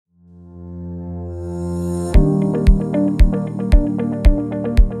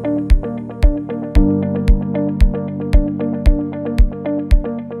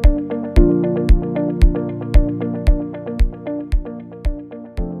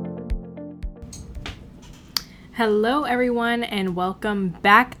Hello, everyone, and welcome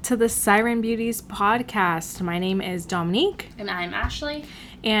back to the Siren Beauties podcast. My name is Dominique. And I'm Ashley.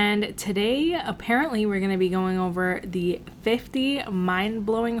 And today, apparently, we're going to be going over the 50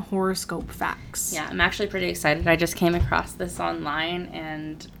 mind-blowing horoscope facts. Yeah, I'm actually pretty excited. I just came across this online,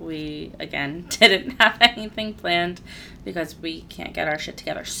 and we, again, didn't have anything planned because we can't get our shit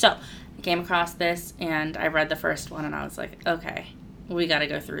together. So, I came across this, and I read the first one, and I was like, okay, we got to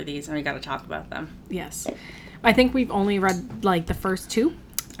go through these, and we got to talk about them. Yes. I think we've only read, the first two.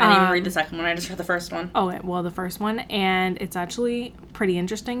 I didn't even read the second one. I just read the first one. Oh, well, the first one. And it's actually pretty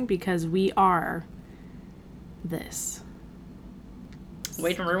interesting because we are this.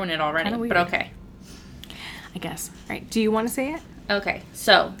 Way to ruin it already, but okay. I guess. Right. Do you want to say it? Okay.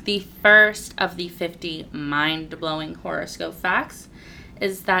 So, the first of the 50 mind-blowing horoscope facts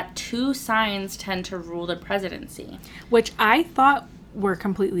is that 2 signs tend to rule the presidency. Which I thought were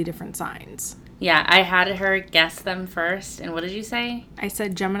completely different signs. Yeah, I had her guess them first. And what did you say? I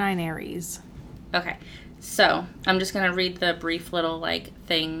said Gemini and Aries. Okay. So, I'm just going to read the brief little,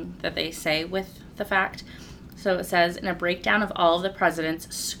 thing that they say with the fact. So, it says, in a breakdown of all of the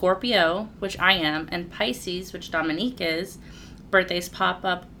presidents, Scorpio, which I am, and Pisces, which Dominique is, birthdays pop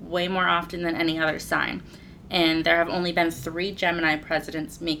up way more often than any other sign. And there have only been 3 Gemini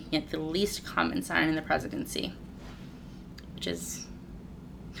presidents, making it the least common sign in the presidency. Which is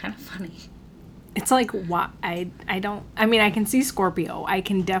kind of funny. It's like, what? I can see Scorpio. I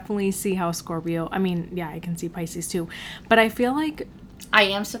can definitely see how Scorpio, I can see Pisces too. But I feel like... I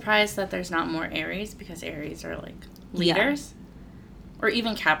am surprised that there's not more Aries, because Aries are, leaders. Yeah. Or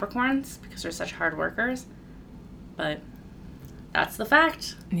even Capricorns, because they're such hard workers. But that's the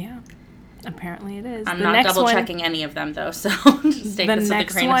fact. Yeah. Apparently it is. I'm not double-checking any of them, though, so just take this with a grain of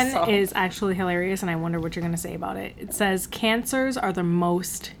salt. The next one is actually hilarious, and I wonder what you're going to say about it. It says, Cancers are the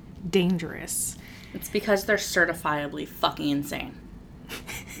most dangerous. It's because they're certifiably fucking insane.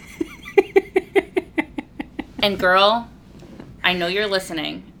 And girl, I know you're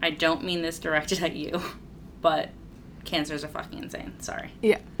listening. I don't mean this directed at you, but Cancers are fucking insane. Sorry.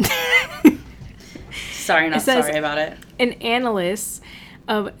 Yeah. Sorry, not sorry about it. An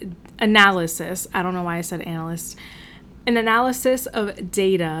analysis, I don't know why I said analyst. An analysis of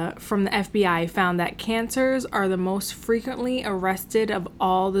data from the FBI found that Cancers are the most frequently arrested of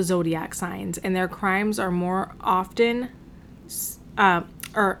all the zodiac signs, and their crimes are often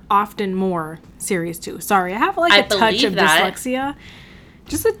more serious too. Sorry, I have a touch of dyslexia.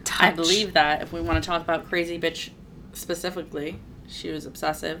 Just a touch. I believe that. If we want to talk about crazy bitch specifically, she was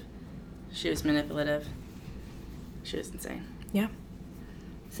obsessive, she was manipulative, she was insane. Yeah.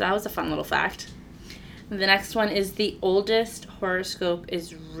 So that was a fun little fact. The next one is the oldest horoscope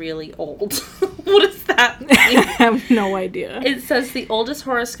is really old. What does that mean? I have no idea. It says the oldest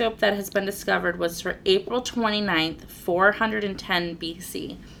horoscope that has been discovered was for April 29th, 410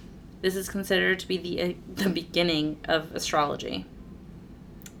 BC. This is considered to be the beginning of astrology.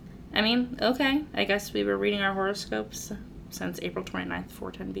 I mean, okay. I guess we were reading our horoscopes since April 29th,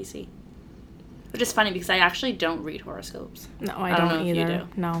 410 BC. Which is funny because I actually don't read horoscopes. No, I don't know either. If you do.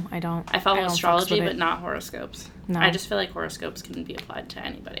 No, I don't. I follow astrology, but not horoscopes. No. I just feel like horoscopes can be applied to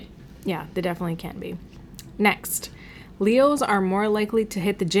anybody. Yeah, they definitely can be. Next, Leos are more likely to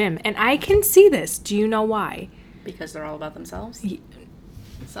hit the gym. And I can see this. Do you know why? Because they're all about themselves?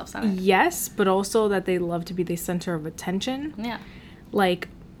 Self-centered? Yes, but also that they love to be the center of attention. Yeah.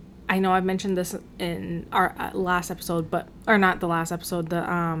 I know I've mentioned this in our last episode, or not the last episode,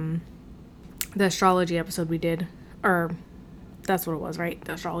 the astrology episode we did, or that's what it was, right?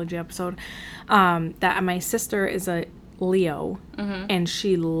 The astrology episode. That my sister is a Leo, and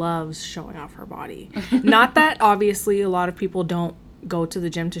she loves showing off her body. Not that obviously a lot of people don't go to the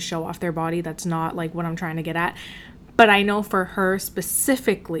gym to show off their body. That's not what I'm trying to get at. But I know for her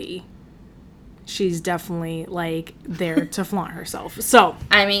specifically, she's definitely there to flaunt herself. So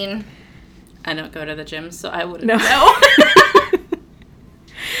I mean, I don't go to the gym, so I wouldn't know.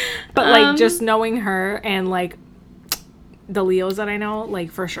 But, just knowing her and, the Leos that I know,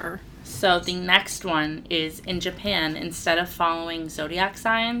 for sure. So, the next one is, in Japan, instead of following zodiac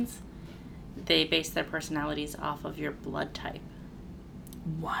signs, they base their personalities off of your blood type.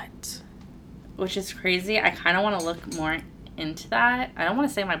 What? Which is crazy. I kind of want to look more into that. I don't want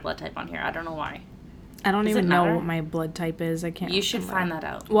to say my blood type on here. I don't know why. I don't even know what my blood type is. I can't. You should find that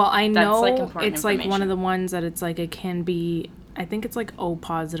out. Well, I know it's one of the ones that it's it can be... I think it's O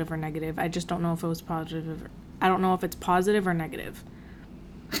positive or negative. I just don't know if it was positive. I don't know if it's positive or negative.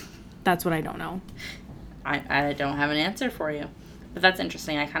 That's what I don't know. I don't have an answer for you. But that's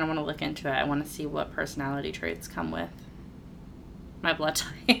interesting. I kind of want to look into it. I want to see what personality traits come with my blood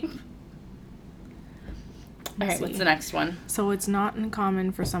type. All right, what's the next one? So it's not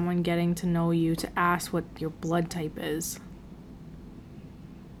uncommon for someone getting to know you to ask what your blood type is.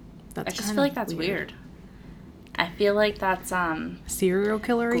 I just feel like that's weird. I feel like that's serial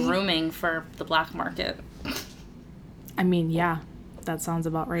killer-y? Grooming for the black market. I mean, yeah, that sounds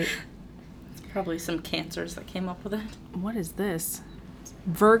about right. It's probably some cancers that came up with it. What is this?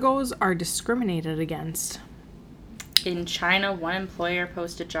 Virgos are discriminated against. In China, one employer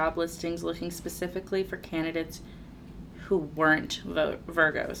posted job listings looking specifically for candidates who weren't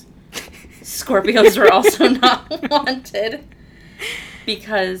Virgos. Scorpios were also not wanted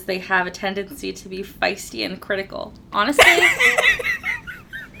because they have a tendency to be feisty and critical. Honestly,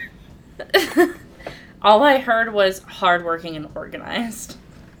 all I heard was hardworking and organized.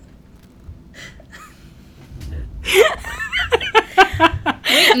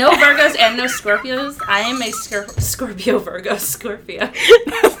 Wait, no Virgos and no Scorpios? I am a Scorpio Virgo Scorpio.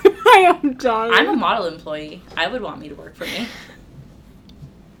 I am done. I'm a model employee. I would want me to work for me.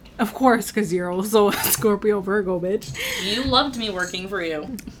 Of course, because you're also a Scorpio Virgo, bitch. You loved me working for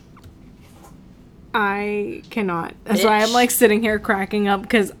you. I cannot. That's why I'm like sitting here cracking up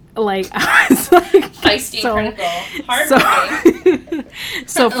because like I was like feisty and critical. Hardworking.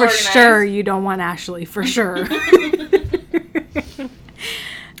 So for sure you don't want Ashley, for sure.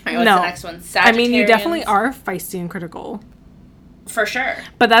 Right, what's the next one? I mean, you definitely are feisty and critical. For sure.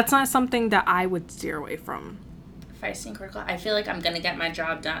 But that's not something that I would steer away from. Feisty and critical. I feel like I'm going to get my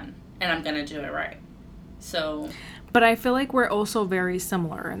job done. And I'm going to do it right. So... But I feel like we're also very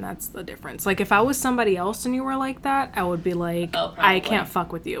similar, and that's the difference. Like, if I was somebody else and you were like that, I would be like, I can't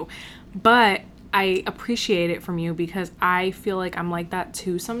fuck with you. But I appreciate it from you because I feel like I'm like that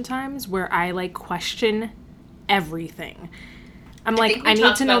too sometimes, where I, like, question everything. I'm like, I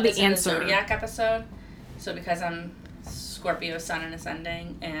need to know the answer. In the zodiac episode. So because I'm Scorpio Sun and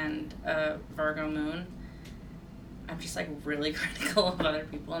Ascending and a Virgo Moon, I'm just like really critical of other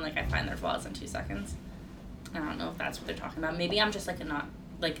people and like I find their flaws in 2 seconds. I don't know if that's what they're talking about. Maybe I'm just like not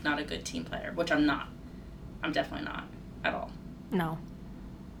a good team player, which I'm not. I'm definitely not at all. No.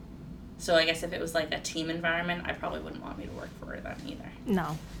 So I guess if it was like a team environment, I probably wouldn't want me to work for them either.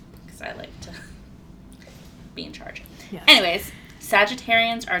 No. Because I like to be in charge. Yes. Anyways,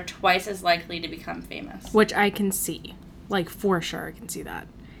 Sagittarians are twice as likely to become famous. Which I can see. Like, for sure I can see that.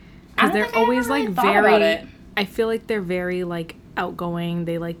 Because they're always, really like, very... I feel like they're very, like, outgoing.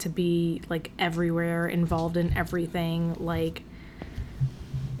 They like to be, like, everywhere, involved in everything. Like,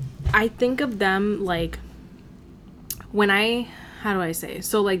 I think of them, like, when how do I say?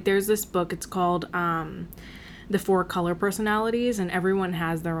 So, like, there's this book. It's called, The 4 Color Personalities, and everyone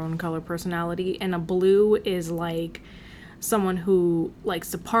has their own color personality. And a blue is, like... someone who likes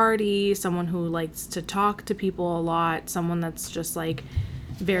to party, someone who likes to talk to people a lot, someone that's just like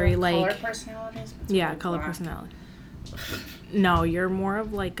very like color personalities. Yeah, color personality. No, you're more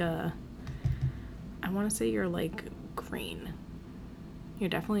of like a. I want to say you're like green.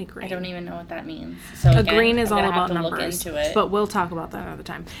 You're definitely green. I don't even know what that means. So a green is all about numbers, but we'll talk about that another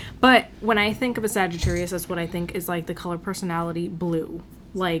time. But when I think of a Sagittarius, that's what I think is like the color personality blue,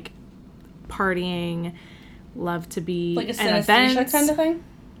 like partying. Love to be like a synesthesia kind of thing?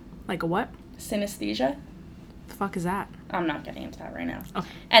 Like a what? Synesthesia? The fuck is that? I'm not getting into that right now. Okay.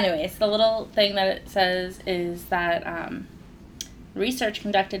 Anyways, the little thing that it says is that research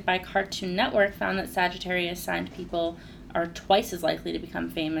conducted by Cartoon Network found that Sagittarius signed people are twice as likely to become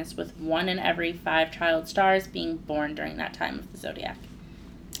famous, with 1 in every 5 child stars being born during that time of the zodiac.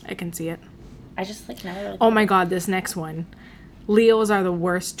 I can see it. I just like never really. Oh my god, this next one. Leos are the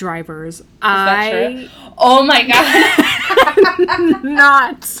worst drivers. Is that true? Oh my god.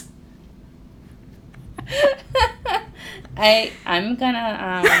 Not. I'm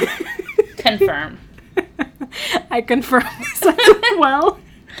gonna confirm. I confirm this as well.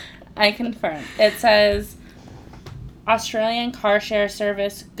 I confirm. It says Australian car share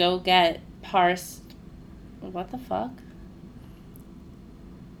service Go Get parsed. What the fuck?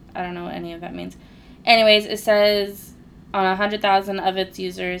 I don't know what any of that means. Anyways, it says on 100,000 of its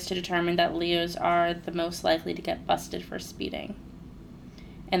users to determine that Leos are the most likely to get busted for speeding.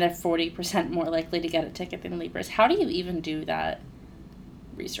 And they're 40% more likely to get a ticket than Libras. How do you even do that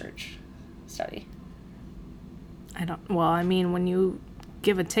research study? Well, I mean, when you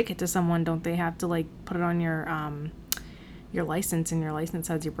give a ticket to someone, don't they have to, like, put it on your license, and your license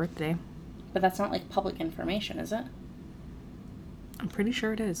has your birthday? But that's not, like, public information, is it? I'm pretty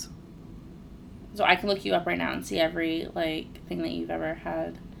sure it is. So I can look you up right now and see every, like, thing that you've ever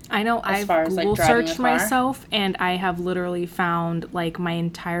had. I know as I've far as, like, Google driving a searched car? myself, and I have literally found, like, my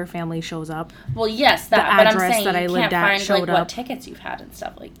entire family shows up. Well, yes, that. The But I'm address saying that I you lived can't at find, showed like, what up. tickets you've had and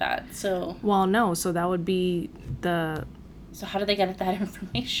stuff like that. So, Well, no, so that would be the... so how do they get that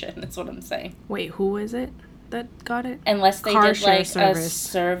information? That's what I'm saying. Wait, who is it that got it? Unless they Car did, share like, a service.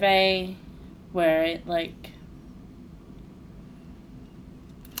 survey where it, like,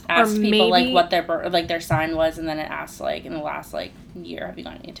 asked people, like, maybe- what their sign was, and then it asked, like, in the last, like, year, have you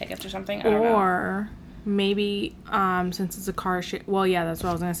gotten any tickets or something? I don't know. Or maybe since it's a car share... Well, yeah, that's what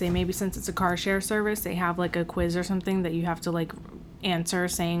I was going to say. Maybe since it's a car share service, they have, like, a quiz or something that you have to, like, answer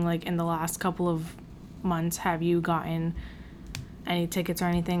saying, like, in the last couple of months, have you gotten any tickets or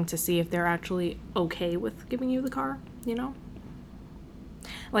anything to see if they're actually okay with giving you the car, you know?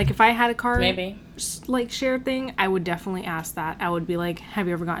 Like, if I had a car, Maybe. like, share thing, I would definitely ask that. I would be like, have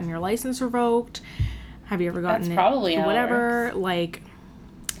you ever gotten your license revoked? Have you ever gotten That's it? probably how it whatever. Like,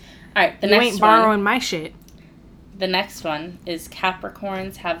 All right, the you next ain't borrowing one. my shit. The next one is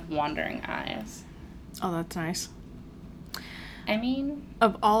Capricorns have wandering eyes. Oh, that's nice. I mean,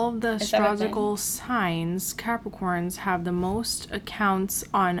 Of all of the Is that a thing? astrological signs, Capricorns have the most accounts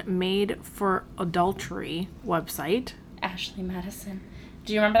on Made for Adultery website. Ashley Madison.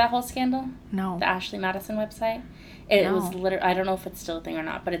 Do you remember that whole scandal? No. The Ashley Madison website? It No. was literally, I don't know if it's still a thing or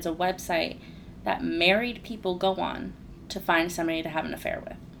not, but it's a website that married people go on to find somebody to have an affair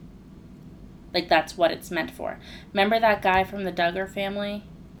with. Like, that's what it's meant for. Remember that guy from the Duggar family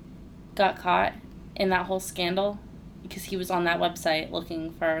got caught in that whole scandal? Because he was on that website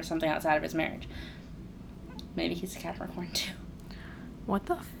looking for something outside of his marriage. Maybe he's a Capricorn, too. What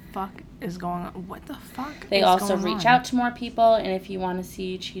the fuck is going on? What the fuck They is also going reach on? out to more people, and if you want to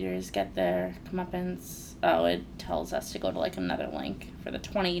see cheaters get their comeuppance, it tells us to go to, like, another link for the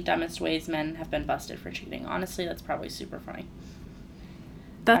 20 dumbest ways men have been busted for cheating. Honestly, that's probably super funny.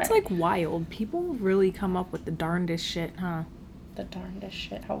 That's, Alright. like, wild. People really come up with the darndest shit, huh? The darndest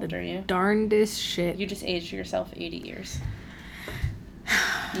shit. How old are you? Darndest shit. You just aged yourself 80 years.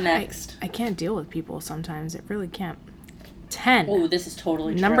 Next. I can't deal with people sometimes. It really can't. 10. Oh, this is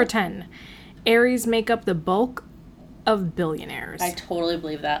totally true. Number 10. Aries make up the bulk of billionaires. I totally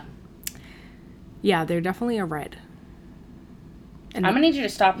believe that. Yeah, they're definitely a red. And I'm going to need you to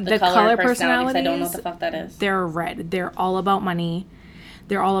stop the color personality because I don't know what the fuck that is. They're a red. They're all about money.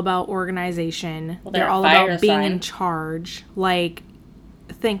 They're all about organization. Well, they're they're a all fire about being sign. in charge. Like,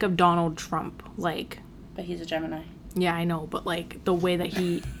 think of Donald Trump. Like, But he's a Gemini. yeah, I know, but like the way that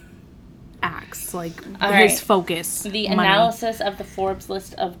he acts, like All his right. focus. The money. analysis of the Forbes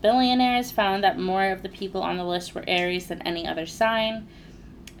list of billionaires found that more of the people on the list were Aries than any other sign.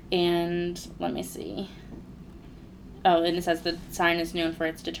 And let me see. Oh, and it says the sign is known for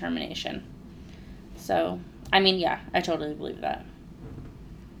its determination. So, I mean, yeah, I totally believe that.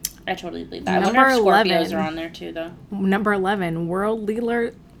 I totally believe that. I wonder if Number Scorpios 11. are on there too, though. Number 11, world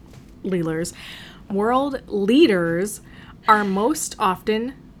leaders are most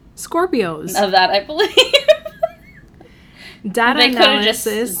often Scorpios. Of that, I believe. Data They could have just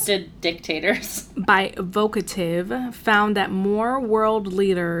analysis did dictators. by Vocative found that more world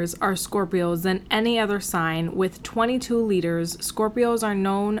leaders are Scorpios than any other sign. With 22 leaders, Scorpios are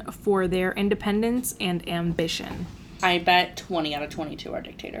known for their independence and ambition. I bet 20 out of 22 are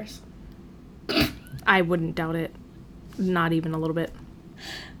dictators. I wouldn't doubt it. Not even a little bit.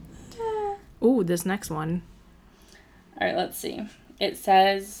 Ooh, this next one. All right, let's see. It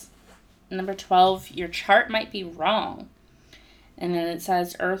says, number 12, your chart might be wrong. And then it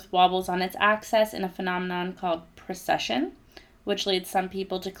says, Earth wobbles on its axis in a phenomenon called precession, which leads some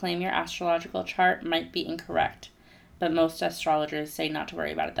people to claim your astrological chart might be incorrect. But most astrologers say not to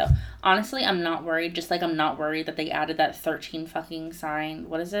worry about it, though. Honestly, I'm not worried, just like I'm not worried that they added that 13 fucking sign.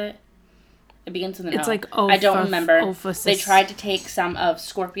 What is it? It begins with an It's O. like I don't remember. Ophasis. They tried to take some of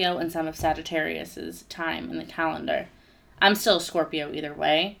Scorpio and some of Sagittarius's time in the calendar. I'm still a Scorpio either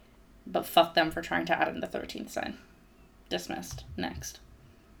way, but fuck them for trying to add in the 13th sign. Dismissed. Next.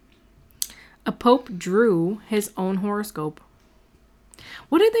 A pope drew his own horoscope.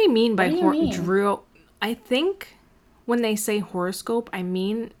 What do they mean by What do you mean? drew? I think when they say horoscope, I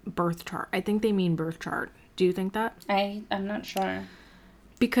mean birth chart. I think they mean birth chart. Do you think that? I'm not sure.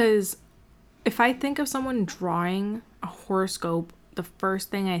 Because if I think of someone drawing a horoscope, the first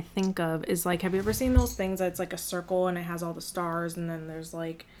thing I think of is like, have you ever seen those things that's like a circle and it has all the stars and then there's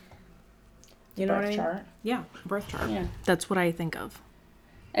like, you know what I Birth mean? chart. Yeah, birth chart. Yeah. That's what I think of.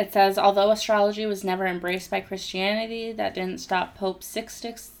 It says, although astrology was never embraced by Christianity, that didn't stop Pope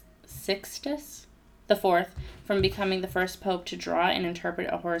Sixtus the Fourth from becoming the first pope to draw and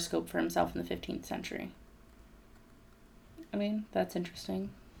interpret a horoscope for himself in the 15th century. I mean, that's interesting.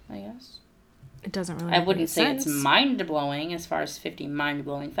 I guess. It doesn't really I make wouldn't any say sense. it's mind-blowing as far as 50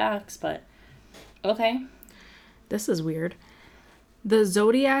 mind-blowing facts, but okay. This is weird. The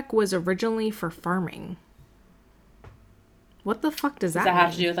zodiac was originally for farming. What the fuck does that mean? Does that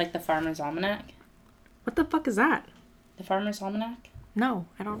have to do with, like, the Farmer's Almanac? What the fuck is that? The Farmer's Almanac? No,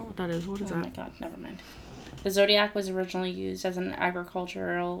 I don't know what that is. What is that? Oh my god, never mind. The zodiac was originally used as an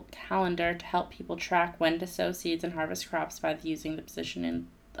agricultural calendar to help people track when to sow seeds and harvest crops by using the position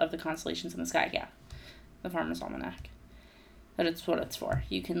of the constellations in the sky. Yeah, the Farmer's Almanac. But it's what it's for.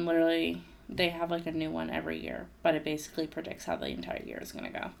 You can literally... They have, like, a new one every year, but it basically predicts how the entire year is going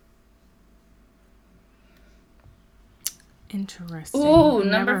to go. Interesting. Ooh,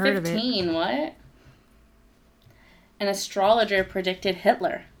 number 15. What? An astrologer predicted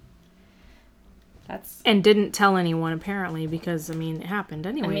Hitler. And didn't tell anyone, apparently, because, I mean, it happened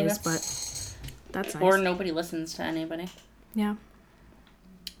anyways, but that's nice. Or nobody listens to anybody. Yeah.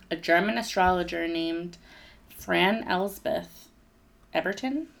 A German astrologer named Fran Elsbeth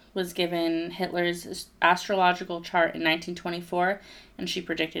Eberton was given Hitler's astrological chart in 1924, and she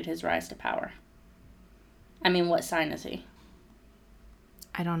predicted his rise to power. I mean, what sign is he?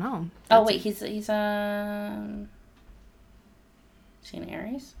 I don't know. Oh, wait, he's is he an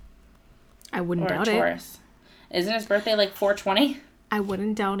Aries? I wouldn't doubt it. Or a Taurus? Isn't his birthday like 4/20? I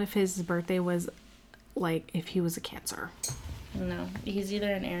wouldn't doubt if his birthday was, like, if he was a Cancer. No, he's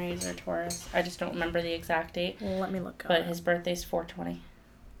either an Aries or Taurus. I just don't remember the exact date. Well, let me look. But his birthday's 4/20.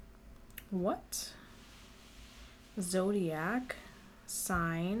 What? Zodiac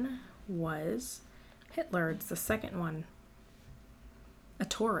sign was Hitler. It's the second one. A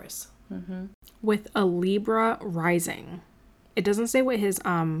Taurus. Mm-hmm. With a Libra rising. It doesn't say what his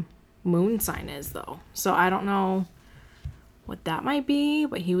moon sign is, though. So I don't know what that might be,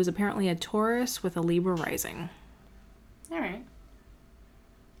 but he was apparently a Taurus with a Libra rising. Alright.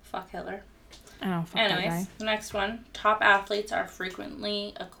 Fuck Hitler. I know, fuck that guy. Anyways, the next one. Top athletes are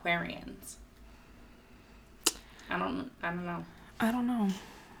frequently Aquarians. I don't know. I don't know.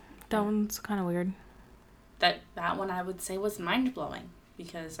 That one's kind of weird. That one I would say was mind-blowing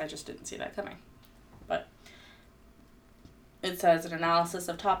because I just didn't see that coming. But it says an analysis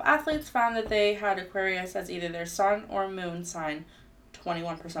of top athletes found that they had Aquarius as either their sun or moon sign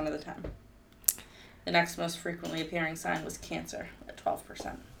 21% of the time. The next most frequently appearing sign was Cancer at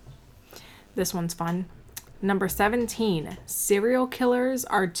 12%. This one's fun. Number 17. Serial killers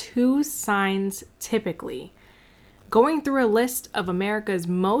are two signs typically. Going through a list of America's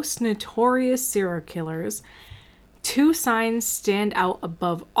most notorious serial killers, two signs stand out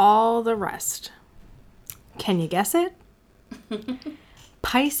above all the rest. Can you guess it?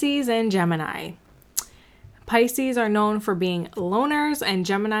 Pisces and Gemini. Pisces are known for being loners, and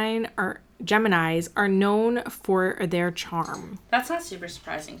Geminis are known for their charm. That's not super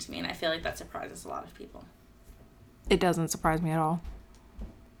surprising to me, and I feel like that surprises a lot of people. It doesn't surprise me at all.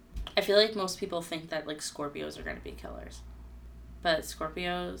 I feel like most people think that, like, Scorpios are going to be killers. But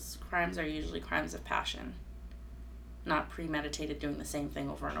Scorpios' crimes are usually crimes of passion. Not premeditated doing the same thing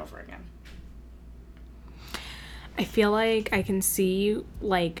over and over again. I feel like I can see,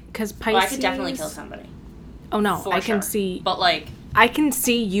 like, because Pisces... Oh, I could definitely kill somebody. Oh, no, I can see... But, like... I can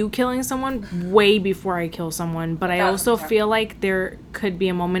see you killing someone way before I kill someone, but I also feel like there could be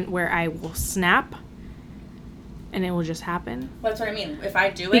a moment where I will snap and it will just happen. Well, that's what I mean. If I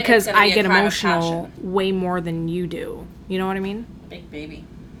do it, because it's gonna be I get a crime emotional of passion. way more than you do. You know what I mean? Big baby.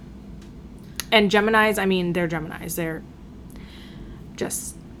 And Geminis, I mean, they're Geminis. They're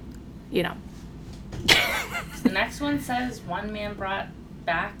just, you know. The next one says one man brought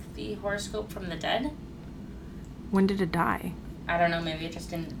back the horoscope from the dead. When did it die? I don't know, maybe it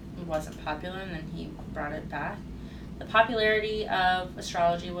just wasn't popular and then he brought it back. The popularity of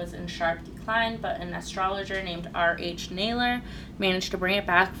astrology was in sharp decline, but an astrologer named R.H. Naylor managed to bring it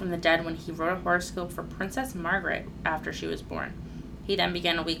back from the dead when he wrote a horoscope for Princess Margaret after she was born. He then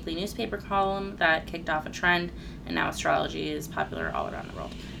began a weekly newspaper column that kicked off a trend, and now astrology is popular all around the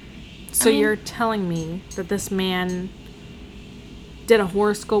world. So you're telling me that this man did a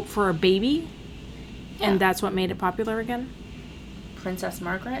horoscope for a baby? Yeah. And that's what made it popular again? Princess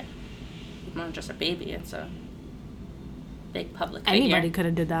Margaret? It's not just a baby, it's a big public figure. Anybody could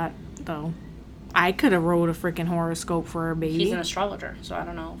have did that, though. I could have wrote a freaking horoscope for a baby. He's an astrologer, so I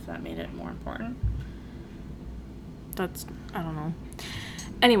don't know if that made it more important. I don't know.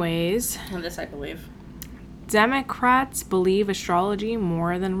 Anyways. And this I believe. Democrats believe astrology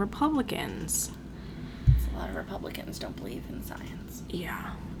more than Republicans. A lot of Republicans don't believe in science.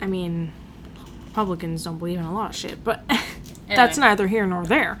 Yeah. I mean, Republicans don't believe in a lot of shit, but that's neither here nor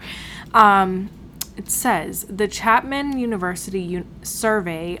there. It says the Chapman University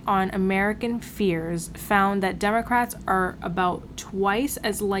survey on American fears found that Democrats are about twice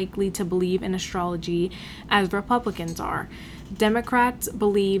as likely to believe in astrology as Republicans are. Democrats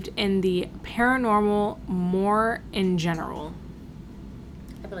believed in the paranormal more in general.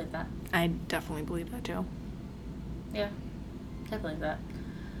 I believe that. I definitely believe that too. Yeah, I believe that.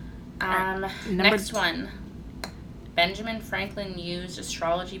 Right. Next one. Benjamin Franklin used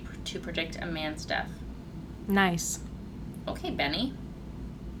astrology to predict a man's death. Nice. Okay, Benny.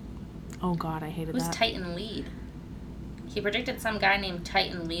 Oh God, I hated that. Who's Titan Lead? He predicted some guy named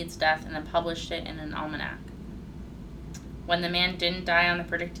Titan Lead's death and then published it in an almanac. When the man didn't die on the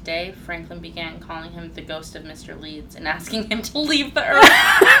predicted day, Franklin began calling him the ghost of Mr. Leeds and asking him to leave the earth.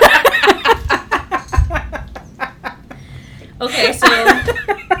 Okay, so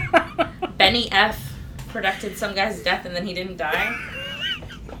Benny F. predicted some guy's death and then he didn't die?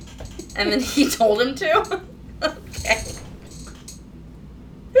 And then he told him to? Okay.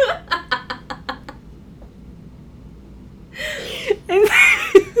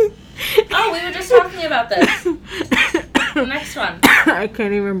 Oh, we were just talking about this. Next one. I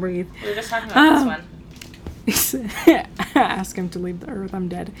can't even breathe. We were just talking about this one. Ask him to leave the earth. I'm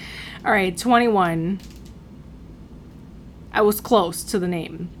dead. All right, 21. I was close to the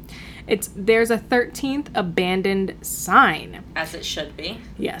name. There's a 13th abandoned sign. As it should be.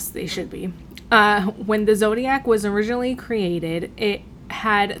 Yes, they should be. When the zodiac was originally created, it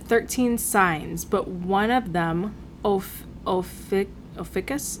had 13 signs, but one of them, Ophiuchus,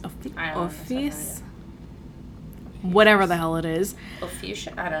 whatever the hell it is.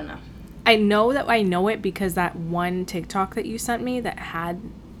 Ophiuchus? I don't know. I know that I know it because that one TikTok that you sent me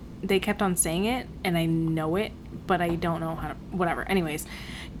they kept on saying it, and I know it, but I don't know how to, whatever. Anyways,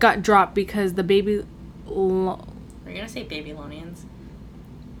 got dropped because the baby... Are you going to say Babylonians?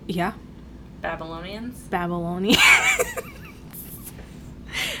 Yeah. Babylonians? Babylonians.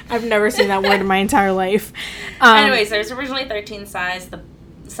 I've never seen that word in my entire life. Anyways, there's originally 13 signs. The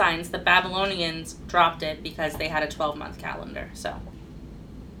Babylonians dropped it because they had a 12-month calendar. So,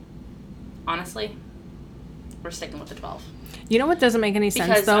 honestly, we're sticking with the 12. You know what doesn't make any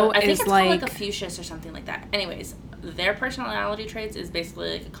sense, though? I think it's called like Ophiuchus or something like that. Anyways, their personality traits is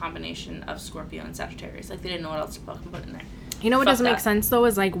basically like a combination of Scorpio and Sagittarius. Like, they didn't know what else to put in there. You know what doesn't make sense, though,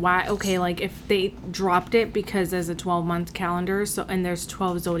 is like, why, okay, like, if they dropped it because there's a 12-month calendar, and there's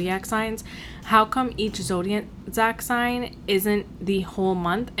 12 zodiac signs, how come each zodiac sign isn't the whole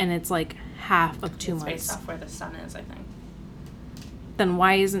month, and it's like half of 2 months? It's based off where the sun is, I think. Then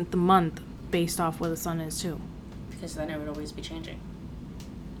why isn't the month based off where the sun is, too? Because then it would always be changing.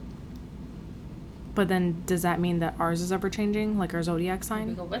 But then, does that mean that ours is ever changing, like our zodiac sign?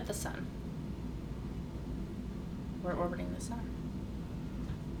 We go with the sun. We're orbiting the sun.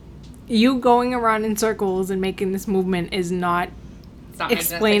 You going around in circles and making this movement is not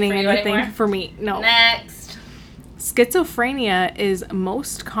explaining anything for me. No. Next. Schizophrenia is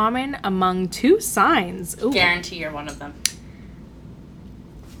most common among 2 signs. Ooh. Guarantee you're one of them.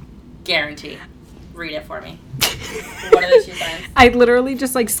 Guarantee. Read it for me. What are the 2 signs? I literally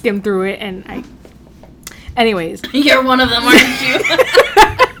just like skimmed through it and anyways. You're one of them, aren't you?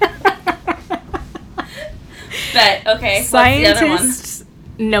 But, okay, scientists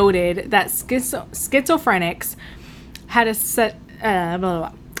noted that schizophrenics had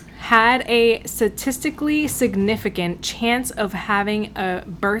a statistically significant chance of having a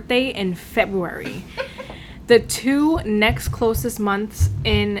birthday in February. The 2 next closest months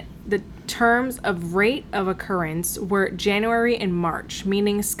in the terms of rate of occurrence were January and March,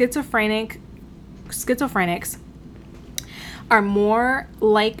 meaning schizophrenics are more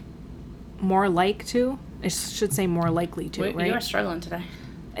likely to, Wait, right? You are struggling today.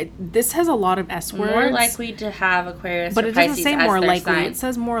 This has a lot of S words. More likely to have Aquarius but or it doesn't Pisces say as more their likely. sign. It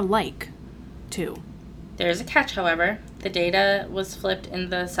says more like to. There's a catch, however. The data was flipped in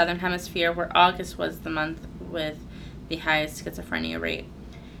the southern hemisphere, where August was the month with the highest schizophrenia rate,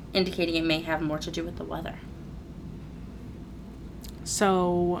 indicating it may have more to do with the weather.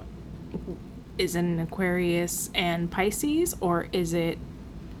 So, is it an Aquarius and Pisces, or is it...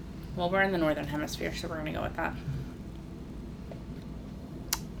 Well, we're in the northern hemisphere, so we're going to go with that.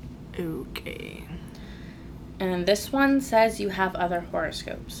 Okay. And this one says you have other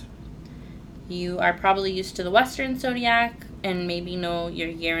horoscopes. You are probably used to the Western zodiac and maybe know your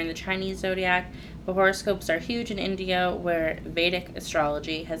year in the Chinese zodiac, but horoscopes are huge in India, where Vedic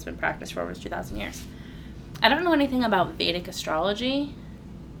astrology has been practiced for over 2,000 years. I don't know anything about Vedic astrology.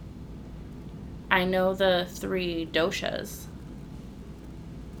 I know the 3 doshas.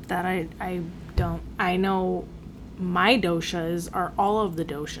 That I don't... I know my doshas are all of the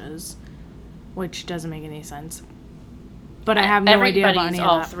doshas. which doesn't make any sense. But I have no idea about any of that.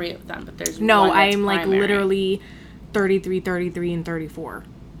 all three of them, but there's no, one that's I'm like primary. literally 33, 33, and 34.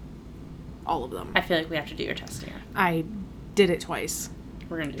 All of them. I feel like we have to do your test again. I did it twice.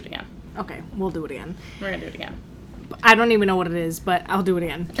 We're going to do it again. Okay, we'll do it again. We're going to do it again. I don't even know what it is, but I'll do it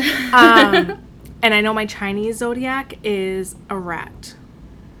again. And I know my Chinese zodiac is a rat.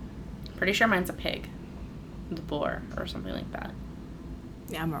 Pretty sure mine's a pig. The boar or something like that.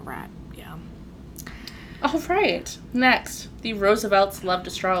 Yeah, I'm a rat. Yeah. All right. Next, the Roosevelts loved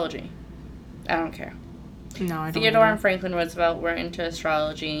astrology. I don't care. No, I don't. Theodore and Franklin Roosevelt were into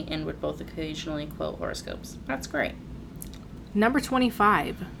astrology and would both occasionally quote horoscopes. That's great. Number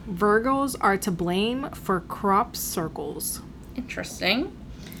 25. Virgos are to blame for crop circles. Interesting.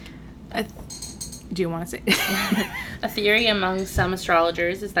 Do you want to say? A theory among some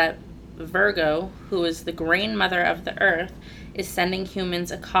astrologers is that Virgo, who is the grain mother of the earth, is sending humans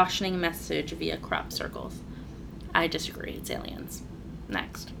a cautioning message via crop circles. I disagree. It's aliens.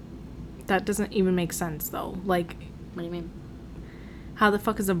 Next. That doesn't even make sense, though. Like, What do you mean? how the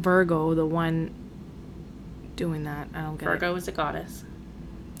fuck is a Virgo the one doing that? I don't get it. Virgo is a goddess.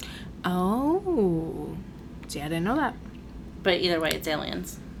 Oh. See, I didn't know that. But either way, it's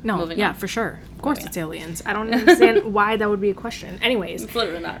aliens. No, Moving yeah, on. for sure. Of course Moving it's aliens. I don't understand why that would be a question. Anyways. It's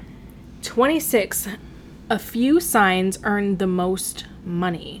literally not. 26. A few signs earn the most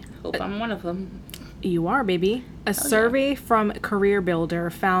money. Hope I'm one of them. You are, baby. A survey from Career Builder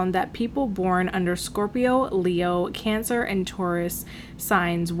found that people born under Scorpio, Leo, Cancer, and Taurus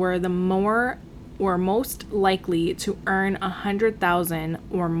signs were most likely to earn $100,000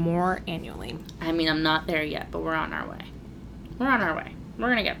 or more annually. I mean, I'm not there yet, but we're on our way. We're on our way. We're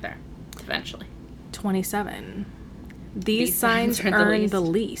going to get there eventually. 27. These signs earn the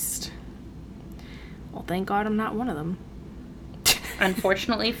least. Well, thank God I'm not one of them.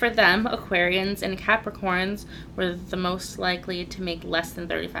 Unfortunately for them, Aquarians and Capricorns were the most likely to make less than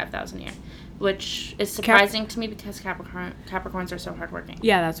 $35,000 a year, which is surprising to me because Capricorns are so hardworking.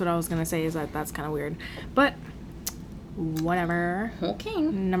 Yeah, that's what I was going to say, is that's kind of weird. But, whatever. Okay.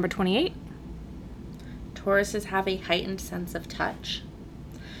 Number 28. Tauruses have a heightened sense of touch.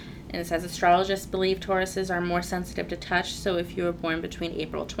 And it says astrologists believe Tauruses are more sensitive to touch, so if you were born between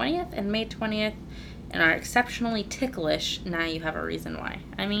April 20th and May 20th and are exceptionally ticklish, now you have a reason why.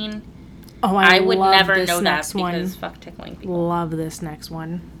 I mean, I would never know that because fuck tickling people. Love this next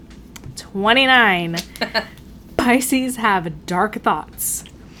one. 29. Pisces have dark thoughts.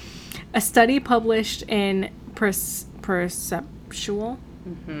 A study published in Perceptual.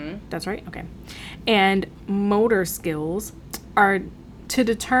 Mm-hmm. That's right? Okay. And Motor Skills are to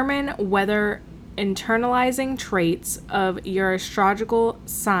determine whether internalizing traits of your astrological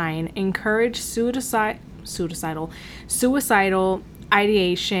sign encourage suicidal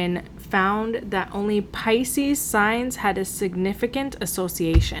ideation, found that only Pisces signs had a significant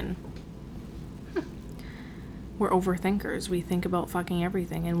association. We're overthinkers. We think about fucking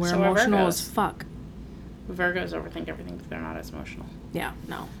everything, and we're emotional as fuck. Virgos overthink everything, but they're not as emotional. Yeah,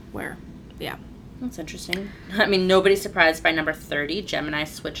 no. Yeah. That's interesting. I mean, nobody's surprised by number 30. Gemini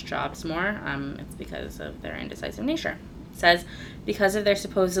switch jobs more. It's because of their indecisive nature. It says, because of their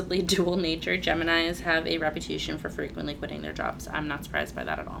supposedly dual nature, Geminis have a reputation for frequently quitting their jobs. I'm not surprised by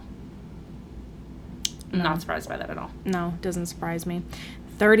that at all. No. Not surprised by that at all. No, doesn't surprise me.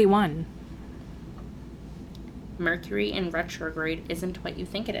 31. Mercury in retrograde isn't what you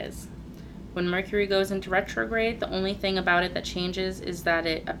think it is. When Mercury goes into retrograde, the only thing about it that changes is that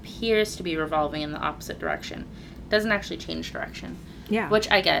it appears to be revolving in the opposite direction. It doesn't actually change direction. Yeah.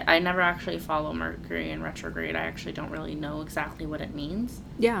 Which I get. I never actually follow Mercury in retrograde. I actually don't really know exactly what it means.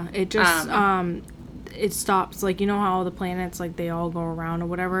 Yeah, it just, it stops. Like, you know how all the planets, like, they all go around or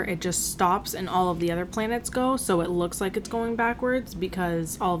whatever? It just stops and all of the other planets go, so it looks like it's going backwards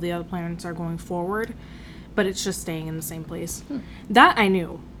because all of the other planets are going forward, but it's just staying in the same place. That I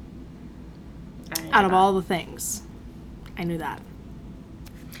knew. Out of all the things, I knew that.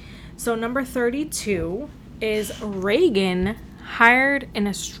 So number 32 is Reagan hired an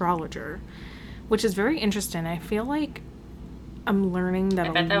astrologer, which is very interesting. I feel like I'm learning that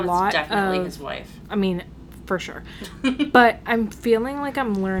I bet that was definitely his wife. I mean, for sure. But I'm feeling like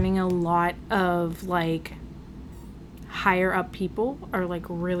I'm learning a lot of, like, higher up people are, like,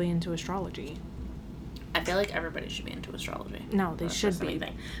 really into astrology. I feel like everybody should be into astrology. No, they should be.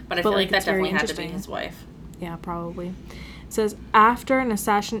 But I feel like that definitely had to be his wife. Yeah, probably. It says, after an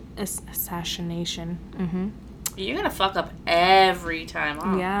assassination. Mm-hmm. You're going to fuck up every time,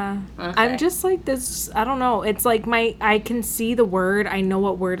 huh? Yeah. Okay. I'm just like this, I don't know. It's like I can see the word, I know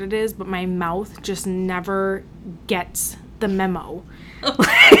what word it is, but my mouth just never gets the memo.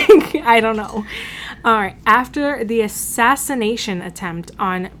 Like, I don't know. All right. After the assassination attempt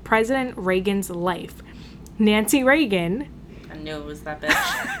on President Reagan's life, Nancy Reagan... I knew it was that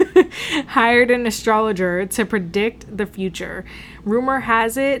bitch. hired an astrologer to predict the future. Rumor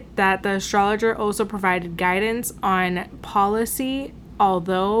has it that the astrologer also provided guidance on policy,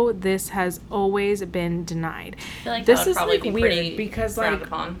 although this has always been denied. I feel like this that would is probably like be weird because like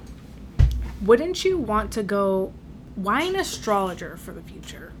upon. Wouldn't you want to go, why an astrologer for the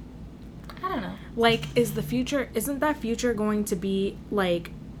future? I don't know. Like, isn't that future going to be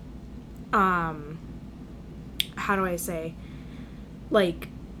like how do I say, like,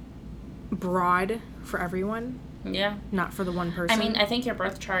 broad for everyone? Yeah. Not for the one person. I mean, I think your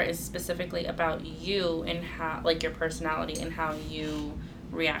birth chart is specifically about you and how, like, your personality and how you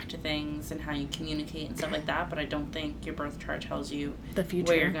react to things and how you communicate and stuff like that, but I don't think your birth chart tells you the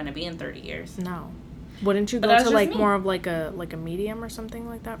future, where you're going to be in 30 years. No. Wouldn't you go to, like, more of, like a medium or something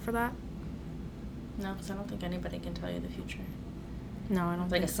like that for that? No, because I don't think anybody can tell you the future. No, I don't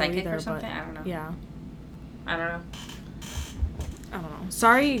like think so either. Like a psychic or but, something? I don't know. Yeah. I don't know. I don't know.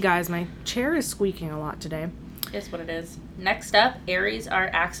 Sorry, you guys. My chair is squeaking a lot today. It's what it is. Next up, Aries are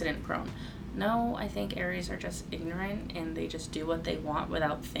accident prone. No, I think Aries are just ignorant and they just do what they want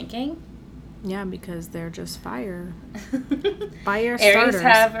without thinking. Yeah, because they're just fire. Fire starters. Aries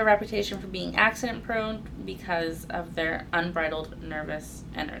have a reputation for being accident prone because of their unbridled nervous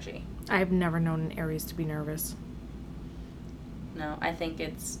energy. I've never known an Aries to be nervous. No, I think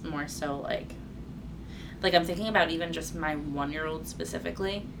it's more so like I'm thinking about even just my 1-year-old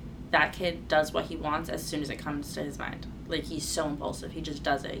specifically. That kid does what he wants as soon as it comes to his mind. Like, he's so impulsive. He just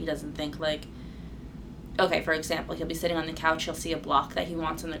does it. He doesn't think, like... Okay, for example, he'll be sitting on the couch. He'll see a block that he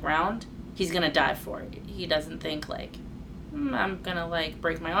wants on the ground. He's going to dive for it. He doesn't think, like, I'm going to, like,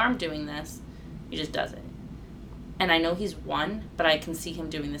 break my arm doing this. He just does it. And I know he's 1, but I can see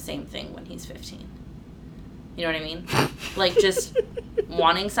him doing the same thing when he's 15. You know what I mean? Like, just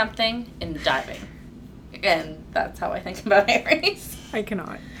wanting something and diving. And that's how I think about Aries. I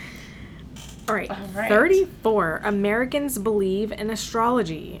cannot. All right. 34. Americans believe in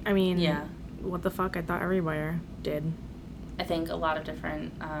astrology. I mean, yeah. What the fuck? I thought everybody did. I think a lot of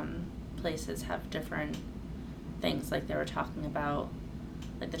different places have different things. Like, they were talking about,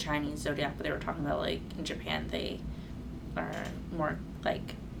 like, the Chinese zodiac, but they were talking about, like, in Japan, they are more,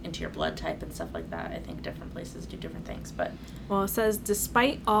 like, into your blood type and stuff like that. I think different places do different things, but... Well, it says,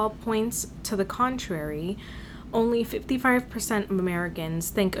 despite all points to the contrary... Only 55% of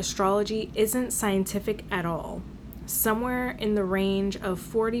Americans think astrology isn't scientific at all. Somewhere in the range of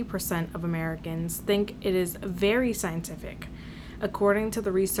 40% of Americans think it is very scientific, according to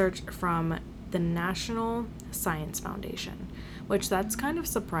the research from the National Science Foundation, which that's kind of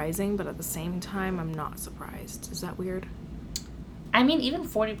surprising, but at the same time, I'm not surprised. Is that weird? I mean, even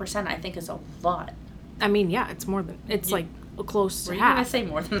 40% I think is a lot. I mean, yeah, it's more than, it's like close to half. Were you going to say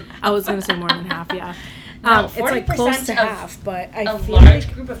more than half? I was going to say more than half, yeah. No, it's like close to half, but I feel large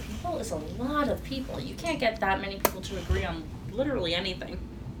like group of people is a lot of people. You can't get that many people to agree on literally anything.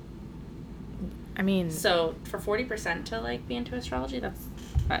 I mean, so for 40% to like be into astrology,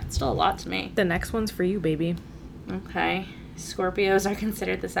 that's still a lot to me. The next one's for you, baby. Okay, Scorpios are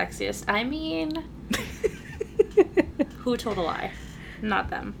considered the sexiest. I mean, who told a lie?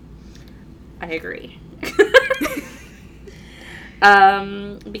 Not them. I agree.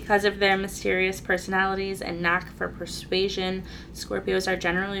 Because of their mysterious personalities and knack for persuasion, Scorpios are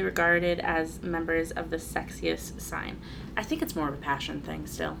generally regarded as members of the sexiest sign. I think it's more of a passion thing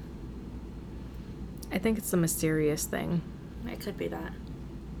still. I think it's the mysterious thing. It could be that.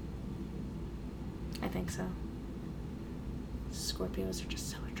 I think so. Scorpios are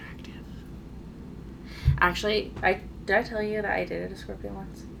just so attractive. Actually, did I tell you that I dated a Scorpio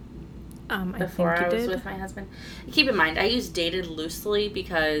once? Before I was with my husband. Keep in mind, I use dated loosely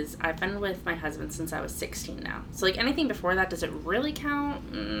because I've been with my husband since I was 16 now. So, like, anything before that, does it really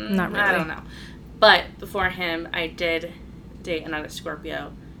count? Not really. I don't know. But before him, I did date another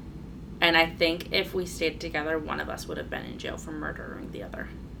Scorpio. And I think if we stayed together, one of us would have been in jail for murdering the other.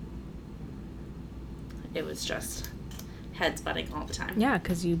 It was just heads butting all the time. Yeah,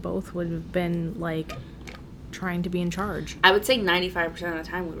 because you both would have been, like, trying to be in charge. I would say 95% of the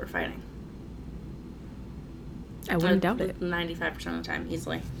time we were fighting. I wouldn't doubt it. 95% of the time,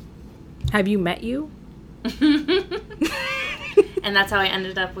 easily. Have you met you? And that's how I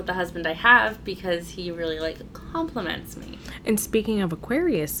ended up with the husband I have, because he really, like, compliments me. And speaking of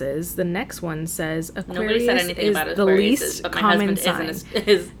Aquariuses, the next one says Aquarius said anything is about the least but my common husband sign.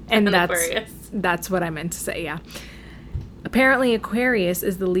 Is and an that's Aquarius. That's what I meant to say, yeah. Apparently Aquarius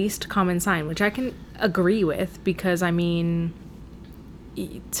is the least common sign, which I can agree with because, I mean,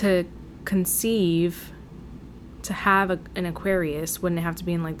 to conceive, to have an Aquarius, wouldn't it have to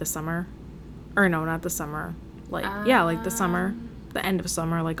be in like the summer? Or no, not the summer. Like, yeah, like the summer. The end of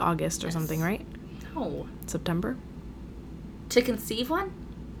summer, like August or something, right? No. September? To conceive one?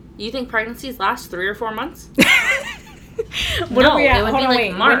 You think pregnancies last 3 or 4 months? What no, are we at? it would Hold be on, like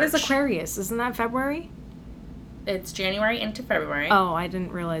wait. March. When is Aquarius? Isn't that February? It's January into February. Oh, I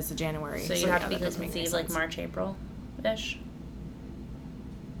didn't realize the January. So you have to be conceived like March, April-ish.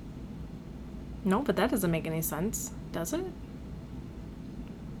 No, but that doesn't make any sense, does it?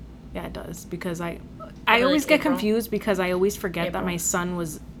 Yeah, it does, because I always get confused because I always forget that my son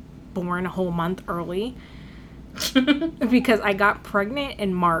was born a whole month early. Because I got pregnant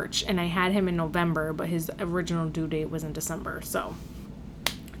in March and I had him in November, but his original due date was in December. So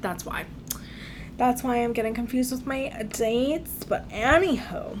that's why. That's why I'm getting confused with my dates. But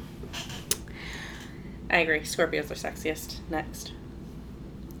anyhow. I agree. Scorpios are sexiest. Next.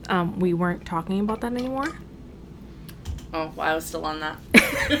 We weren't talking about that anymore? Oh, well, I was still on that.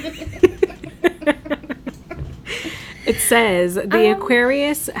 It says, the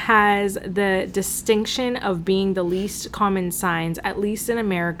Aquarius has the distinction of being the least common signs, at least in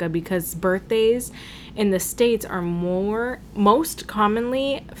America, because birthdays in the States are most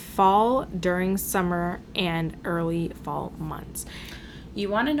commonly fall during summer and early fall months. You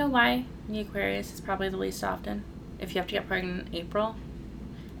want to know why the Aquarius is probably the least often? If you have to get pregnant in April,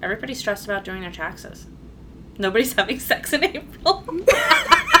 everybody's stressed about doing their taxes. Nobody's having sex in April.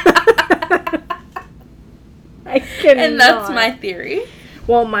 And that's my theory.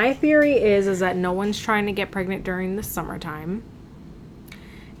 Well, my theory is that no one's trying to get pregnant during the summertime.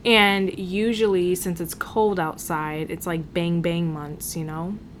 And usually, since it's cold outside, it's like bang bang months, you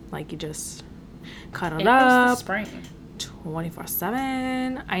know? Like you just cut it up. The spring.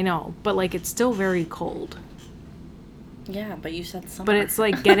 24/7. I know, but like it's still very cold. Yeah, but you said summer. But it's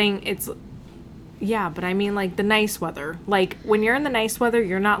like yeah, but I mean like the nice weather. Like when you're in the nice weather,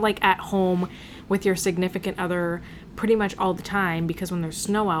 you're not like at home with your significant other pretty much all the time, because when there's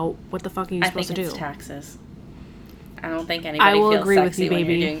snow out, what the fuck are you supposed to do? I think it's taxes. I don't think anybody feels sexy when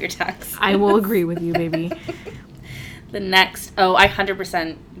you're doing your taxes. I will agree with you, baby. The next, I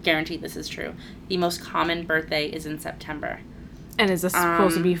 100% guarantee this is true. The most common birthday is in September. And is this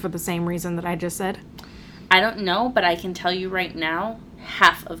supposed to be for the same reason that I just said? I don't know, but I can tell you right now,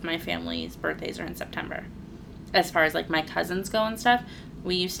 half of my family's birthdays are in September. As far as like my cousins go and stuff,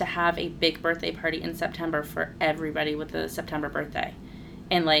 we used to have a big birthday party in September for everybody with a September birthday.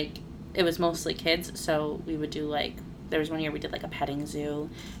 And like, it was mostly kids, so we would do like, there was one year we did like a petting zoo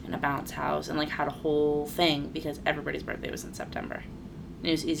and a bounce house and like had a whole thing because everybody's birthday was in September. And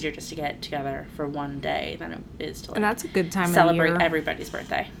it was easier just to get together for one day than it is to like, and that's a good time celebrate of year. Everybody's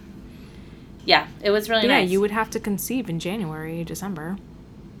birthday. Yeah, it was really nice. Yeah, you would have to conceive in January, December.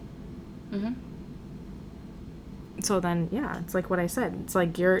 Mm-hmm. So then, yeah, it's like what I said. It's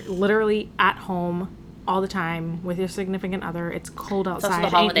like you're literally at home all the time with your significant other. It's cold outside. It's also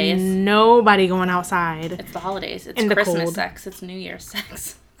the holidays. Ain't nobody going outside. It's the holidays. It's in the Christmas cold. sex. It's New Year's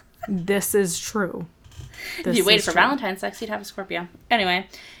sex. This is true. If you waited for Valentine's sex, you'd have a Scorpio. Anyway,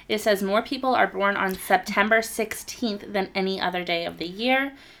 it says more people are born on September 16th than any other day of the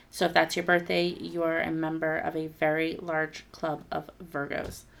year. So if that's your birthday, you're a member of a very large club of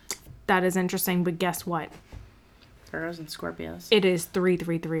Virgos. That is interesting, but guess what? Virgos and Scorpios. It is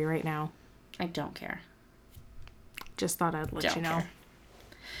 333 right now. I don't care. Just thought I'd let you know.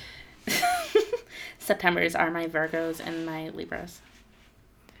 Septembers are my Virgos and my Libras.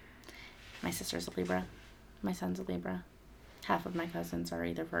 My sister's a Libra. My son's a Libra. Half of my cousins are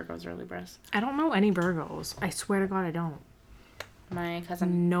either Virgos or Libras. I don't know any Virgos. I swear to God I don't. My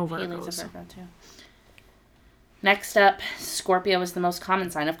cousin no Haley's Virgos. a Virgo too. Next up, Scorpio is the most common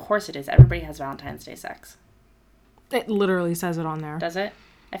sign. Of course it is. Everybody has Valentine's Day sex. It literally says it on there. Does it?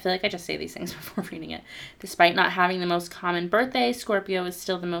 I feel like I just say these things before reading it. Despite not having the most common birthday, Scorpio is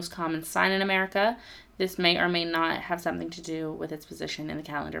still the most common sign in America. This may or may not have something to do with its position in the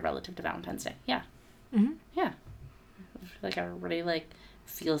calendar relative to Valentine's Day. Yeah. Mm-hmm. Yeah. I feel like everybody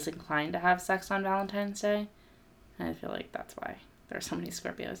feels inclined to have sex on Valentine's Day. And I feel like that's why there are so many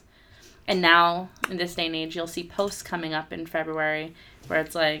Scorpios. And now, in this day and age, you'll see posts coming up in February where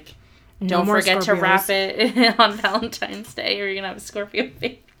it's like, don't forget to wrap it on Valentine's Day or you're going to have a Scorpio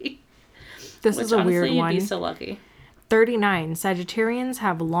baby. This is a weird one. You'd be so lucky. 39. Sagittarians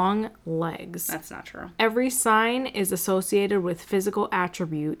have long legs. That's not true. Every sign is associated with physical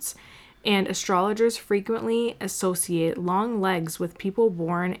attributes, and astrologers frequently associate long legs with people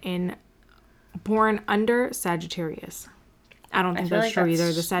born under Sagittarius. I don't think that's true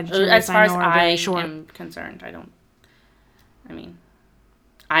either. The Sagittarius as far I know are very short. As far as I am concerned, I mean,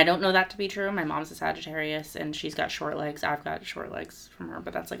 I don't know that to be true. My mom's a Sagittarius, and she's got short legs. I've got short legs from her,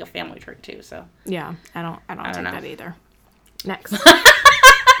 but that's like a family trait too. So yeah, I don't take that either. Next.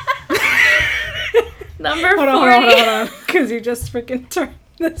 Number 40. Hold on. Because you just freaking turned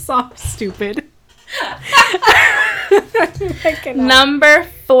this off, stupid. Number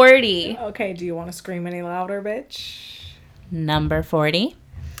 40. Okay, do you want to scream any louder, bitch? Number 40.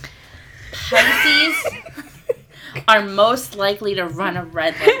 Pisces are most likely to run a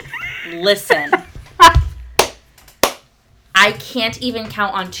red light. Listen. I can't even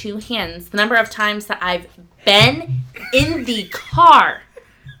count on two hands the number of times that I've been in the car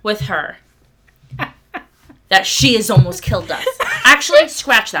with her that she has almost killed us. Actually,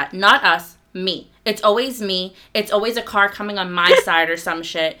 scratch that. Not us. Me. It's always me. It's always a car coming on my side or some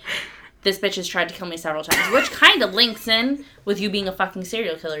shit. This bitch has tried to kill me several times, which kind of links in with you being a fucking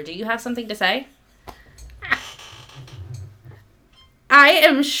serial killer. Do you have something to say? I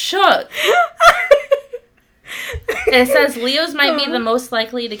am shook. It says Leos might be the most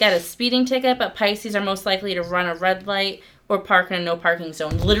likely to get a speeding ticket, but Pisces are most likely to run a red light or park in a no parking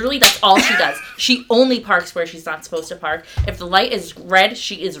zone. Literally, that's all she does. She only parks where she's not supposed to park. If the light is red,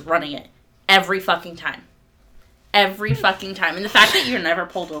 she is running it. Every fucking time. Every fucking time. And the fact that you're never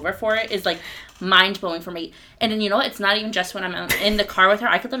pulled over for it is, like, mind-blowing for me. And then, you know what? It's not even just when I'm in the car with her.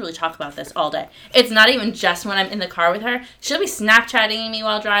 I could literally talk about this all day. It's not even just when I'm in the car with her. She'll be Snapchatting me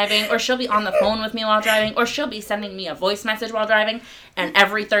while driving, or she'll be on the phone with me while driving, or she'll be sending me a voice message while driving, and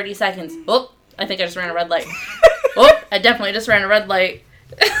every 30 seconds, oh, I think I just ran a red light. Oh, I definitely just ran a red light.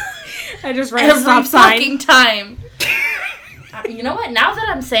 I just ran a stop sign. Every fucking time. You know what? Now that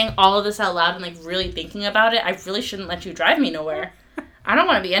I'm saying all of this out loud and, like, really thinking about it, I really shouldn't let you drive me nowhere. I don't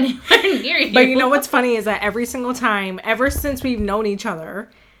want to be anywhere near you. But you know what's funny is that every single time, ever since we've known each other,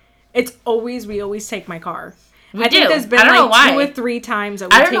 we always take my car. I think there's been like 2 or 3 times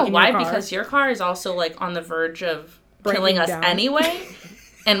that we've taken your car. I don't know why, because your car is also, like, on the verge of killing us anyway.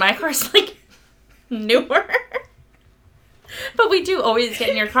 And my car's, like, newer. But we do always get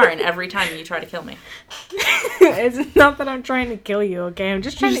in your car, and every time you try to kill me. It's not that I'm trying to kill you, okay? I'm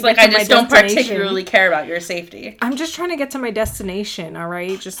just trying to get to my destination. I just don't particularly care about your safety. I'm just trying to get to my destination, all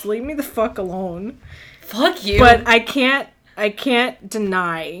right? Just leave me the fuck alone. Fuck you. But I can't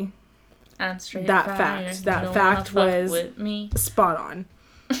deny that fact. That fact was spot on.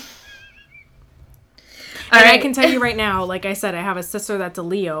 And I can tell you right now, like I said, I have a sister that's a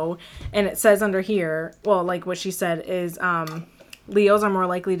Leo, and it says under here, well, like what she said is Leos are more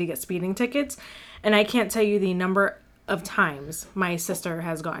likely to get speeding tickets, and I can't tell you the number of times my sister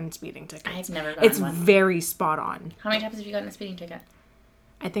has gotten speeding tickets. I've never gotten one. It's very spot on. How many times have you gotten a speeding ticket?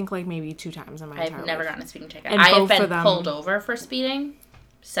 I think like maybe 2 times in my entire life. I've never gotten a speeding ticket. And I have been pulled over for speeding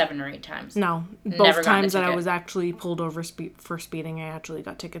 7 or 8 times. No, both times that I was actually pulled over for speeding, I actually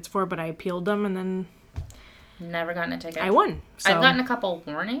got tickets for, but I appealed them and then... Never gotten a ticket. I won. So. I've gotten a couple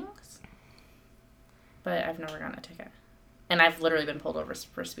warnings, but I've never gotten a ticket. And I've literally been pulled over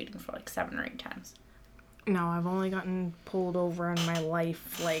for speeding for like 7 or 8 times. No, I've only gotten pulled over in my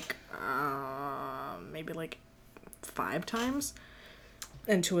life like maybe like 5 times.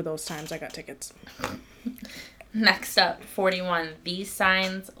 And 2 of those times I got tickets. Next up, 41. These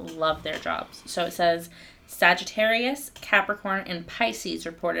signs love their jobs. So it says... Sagittarius, Capricorn, and Pisces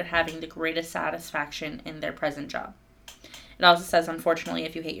reported having the greatest satisfaction in their present job. It also says, unfortunately,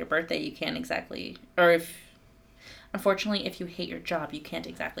 if you hate your birthday, you can't exactly... Unfortunately, if you hate your job, you can't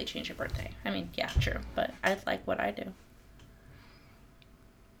exactly change your birthday. I mean, yeah, true. But I like what I do.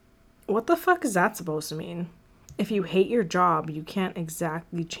 What the fuck is that supposed to mean? If you hate your job, you can't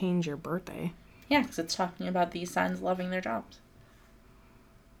exactly change your birthday. Yeah, because it's talking about these signs loving their jobs.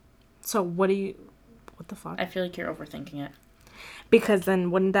 So what the fuck? I feel like you're overthinking it. Because then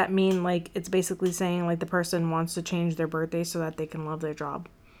wouldn't that mean, like, it's basically saying, like, the person wants to change their birthday so that they can love their job?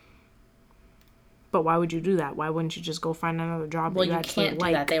 But why would you do that? Why wouldn't you just go find another job that you actually like? Well,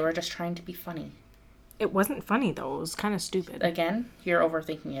 you can't do that. They were just trying to be funny. It wasn't funny, though. It was kind of stupid. Again, you're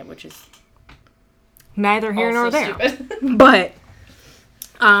overthinking it, which is... neither here nor there. But,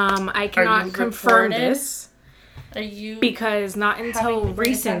 I cannot confirm this. Are you because not until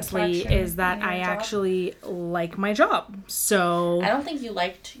recently is that I actually like my job. So I don't think you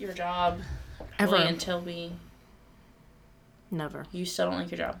liked your job ever until we. Never. You still don't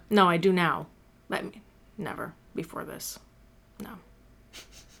like your job? No, I do now. I mean, never before this. No.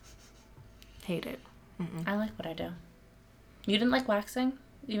 Hate it. Mm-mm. I like what I do. You didn't like waxing,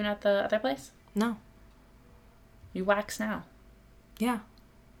 even at the other place? No. You wax now. Yeah.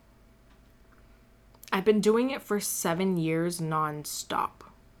 I've been doing it for 7 years nonstop.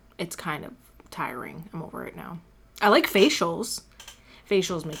 It's kind of tiring. I'm over it now. I like facials.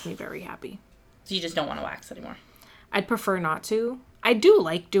 Facials make me very happy. So you just don't want to wax anymore? I'd prefer not to. I do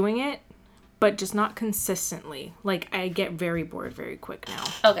like doing it, but just not consistently. Like, I get very bored very quick now.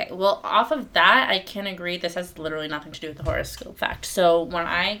 Okay, well, off of that, I can agree. This has literally nothing to do with the horoscope fact. So when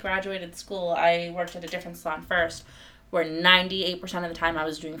I graduated school, I worked at a different salon first, where 98% of the time I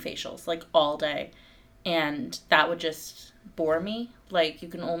was doing facials, like, all day. And that would just bore me. Like, you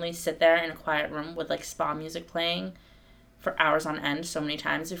can only sit there in a quiet room with, like, spa music playing for hours on end so many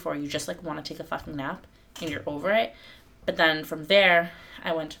times before you just, like, want to take a fucking nap and you're over it. But then from there,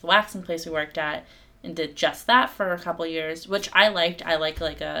 I went to the waxing place we worked at and did just that for a couple years, which I liked. I like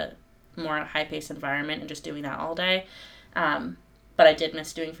a more high-paced environment and just doing that all day. But I did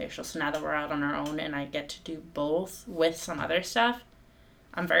miss doing facials. So now that we're out on our own and I get to do both with some other stuff,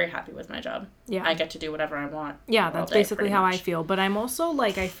 I'm very happy with my job. Yeah. I get to do whatever I want. Yeah, that's basically how I feel. But I'm also,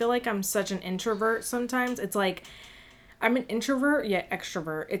 like, I feel like I'm such an introvert sometimes. It's like, I'm an introvert, yet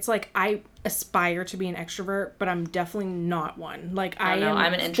extrovert. It's like, I aspire to be an extrovert, but I'm definitely not one. Like, I'm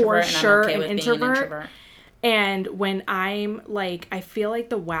an introvert, for sure and I'm okay with being an introvert. And when I'm, like, I feel like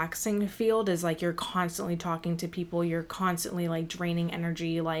the waxing field is, like, you're constantly talking to people. You're constantly, like, draining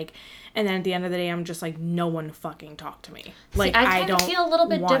energy, like, and then at the end of the day, I'm just like, no one fucking talk to me. Like, see, I don't feel a little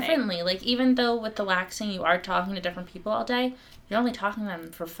bit differently. Like, even though with the waxing, you are talking to different people all day, you're only talking to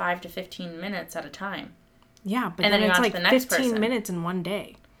them for 5 to 15 minutes at a time. Yeah, but then it's like 15 minutes in one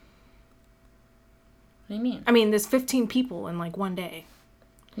day. What do you mean? I mean, there's 15 people in, like, one day.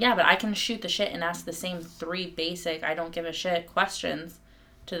 Yeah, but I can shoot the shit and ask the same 3 basic, I don't give a shit questions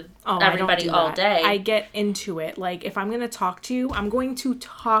to everybody all day. I get into it. Like, if I'm going to talk to you, I'm going to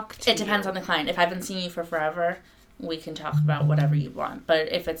talk to you. It depends on the client. If I've been seeing you for forever, we can talk about whatever you want.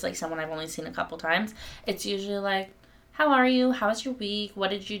 But if it's, like, someone I've only seen a couple times, it's usually like, how are you? How was your week?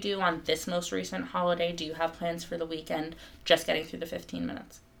 What did you do on this most recent holiday? Do you have plans for the weekend? Just getting through the 15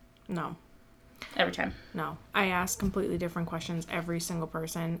 minutes. No. Every time. No. I ask completely different questions every single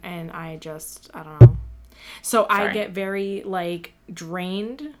person, and I don't know. So sorry. I get very, like,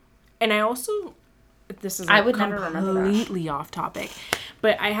 drained. And I also, this is, like, I would never remember that. Completely off topic.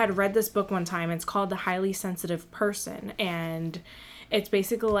 But I had read this book one time. It's called The Highly Sensitive Person. And it's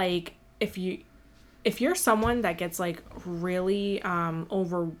basically, like, if you're someone that gets, like, really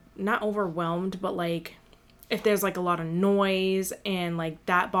not overwhelmed, but, like, if there's, like, a lot of noise and, like,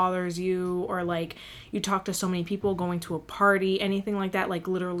 that bothers you, or, like, you talk to so many people going to a party, anything like that, like,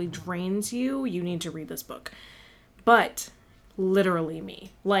 literally drains you, you need to read this book. But literally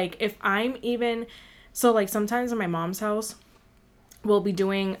me. Like, if I'm even... So, like, sometimes in my mom's house, we'll be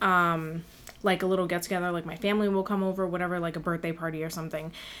doing... like a little get together, like my family will come over, whatever, like a birthday party or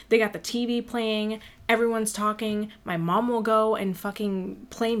something. They got the TV playing, everyone's talking, my mom will go and fucking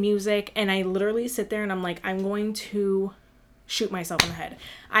play music, and I literally sit there and I'm like, I'm going to shoot myself in the head.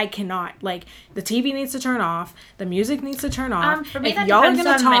 I cannot. Like, the TV needs to turn off, the music needs to turn off. For me, if y'all are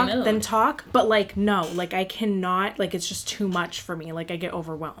gonna talk, then talk, but, like, no, like, I cannot, like, it's just too much for me. Like, I get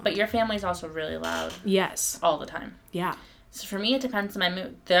overwhelmed. But your family's also really loud. Yes. All the time. Yeah. So for me, it depends on my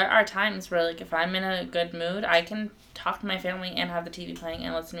mood. There are times where, like, if I'm in a good mood, I can talk to my family and have the TV playing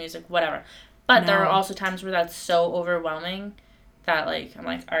and listen to music, whatever. But there are also times where that's so overwhelming that, like, I'm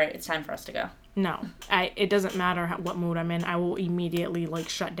like, all right, it's time for us to go. No. It doesn't matter what mood I'm in. I will immediately, like,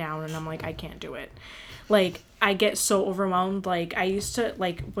 shut down, and I'm like, I can't do it. Like, I get so overwhelmed. Like, I used to,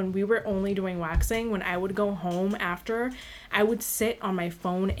 like, when we were only doing waxing, when I would go home after, I would sit on my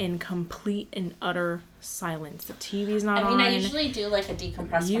phone in complete and utter silence. The TV's not on. I usually do, like, a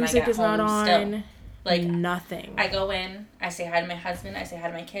decompress music when I get is home not on. Still. Like, nothing. I go in, I say hi to my husband, I say hi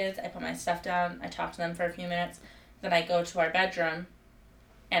to my kids, I put my stuff down, I talk to them for a few minutes, then I go to our bedroom,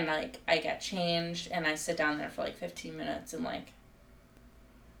 and, like, I get changed, and I sit down there for, like, 15 minutes and, like,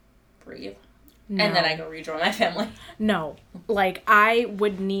 breathe. No. And then I go rejoin my family. No. Like, I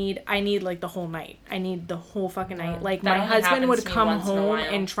need, like, the whole night. I need the whole fucking night. Like, my husband would come home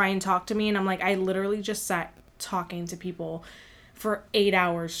and try and talk to me, and I'm like, I literally just sat talking to people for 8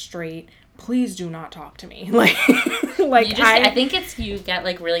 hours straight. Please do not talk to me. Like, I think it's you get,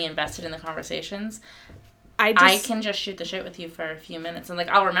 like, really invested in the conversations. I can just shoot the shit with you for a few minutes, and, like,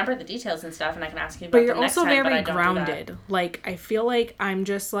 I'll remember the details and stuff, and I can ask you about them next time, but I don't do that. But you're also very grounded. Like, I feel like I'm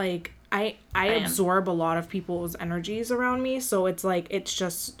just, like... I absorb a lot of people's energies around me, so it's like, it's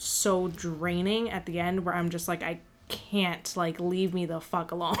just so draining at the end where I'm just like, I can't, like, leave me the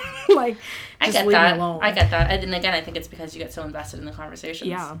fuck alone. Like, just leave me alone. I get that. And again, I think it's because you get so invested in the conversations.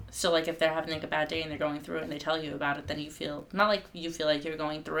 Yeah. So, like, if they're having, like, a bad day and they're going through it and they tell you about it, then you feel, not like you feel like you're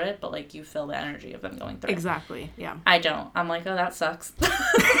going through it, but, like, you feel the energy of them going through it. Exactly, yeah. I don't. I'm like, oh, that sucks.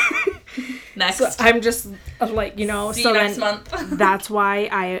 Next. So I'm just like, you know, See so you next then month. that's why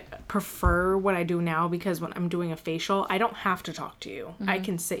I prefer what I do now, because when I'm doing a facial, I don't have to talk to you. I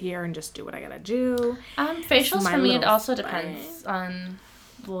can sit here and just do what I gotta do. Facials for me, it also thing. depends on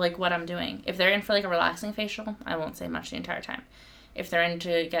like what I'm doing. If they're in for like a relaxing facial, I won't say much the entire time. If they're in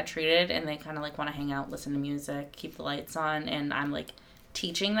to get treated and they kind of like want to hang out, listen to music, keep the lights on, and I'm like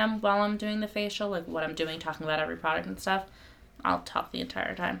teaching them while I'm doing the facial, like what I'm doing, talking about every product and stuff, I'll talk the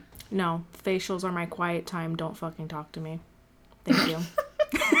entire time. No, facials are my quiet time. Don't fucking talk to me. Thank you.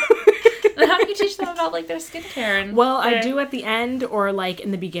 Then how do you teach them about like their skincare? And well, I do at the end or like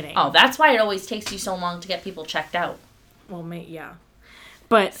in the beginning. Oh, that's why it always takes you so long to get people checked out. Well, yeah.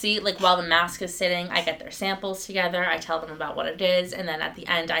 But see, like while the mask is sitting, I get their samples together, I tell them about what it is, and then at the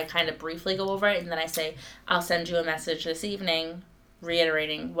end I kind of briefly go over it, and then I say, I'll send you a message this evening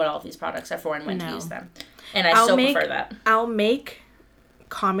reiterating what all these products are for and when to use them. And I prefer that. I'll make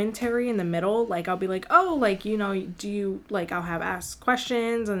commentary in the middle. Like, I'll be like, oh, like, you know, do you, like, I'll have asked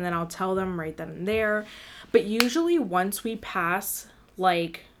questions, and then I'll tell them right then and there. But usually once we pass,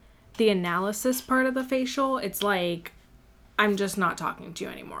 like, the analysis part of the facial, it's like, I'm just not talking to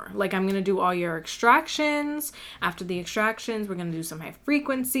you anymore. Like, I'm going to do all your extractions. After the extractions, we're going to do some high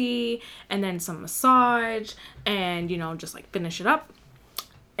frequency and then some massage and, you know, just like finish it up.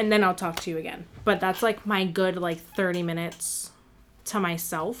 And then I'll talk to you again. But that's like my good, like 30 minutes to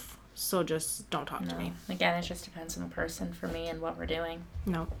myself. So just don't talk to me. Again, it just depends on the person for me and what we're doing.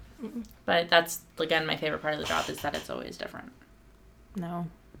 No. But that's, again, my favorite part of the job is that it's always different. No.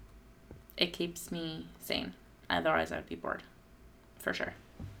 It keeps me sane. Otherwise, I'd be bored. For sure.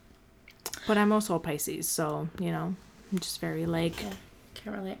 But I'm also a Pisces, so, you know, I'm just very, like... Yeah,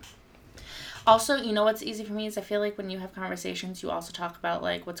 can't relate. Also, you know what's easy for me is I feel like when you have conversations, you also talk about,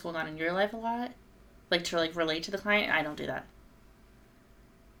 like, what's going on in your life a lot. Like, to, like, relate to the client. I don't do that.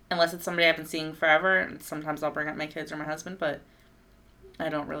 Unless it's somebody I've been seeing forever, and sometimes I'll bring up my kids or my husband, but I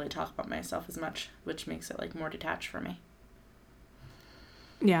don't really talk about myself as much, which makes it, like, more detached for me.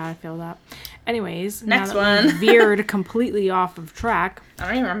 Yeah, I feel that. Anyways, next one. We veered completely off of track. I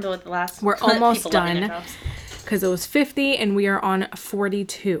don't even remember what the last. We're almost done because it was 50 and we are on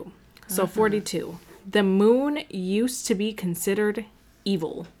 42. So 42. The moon used to be considered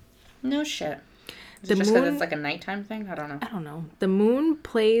evil. No shit. Is it just because it's like a nighttime thing? I don't know. The moon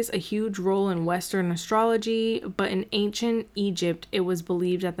plays a huge role in Western astrology, but in ancient Egypt, it was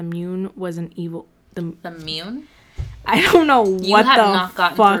believed that the moon was an evil. The moon? I don't know what the fuck. You have not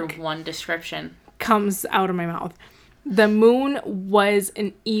gotten through one description. Comes out of my mouth. The moon was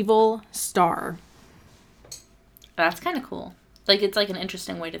an evil star. That's kind of cool. Like, it's like an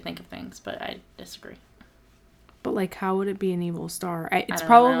interesting way to think of things, but I disagree. But, like, how would it be an evil star? It's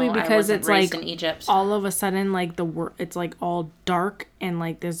probably because it's, like, in Egypt. All of a sudden, like, it's, like, all dark, and,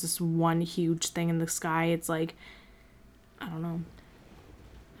 like, there's this one huge thing in the sky. It's, like, I don't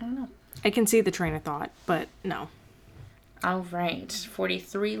know. I can see the train of thought, but no. All right.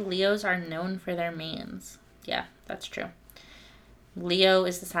 43. Leos are known for their manes. Yeah, that's true. Leo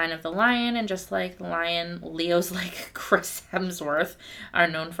is the sign of the lion, and just like the lion, Leos, like Chris Hemsworth, are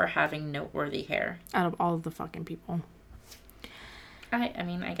known for having noteworthy hair. Out of all of the fucking people. I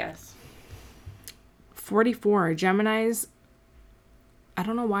mean, I guess. 44. Geminis. I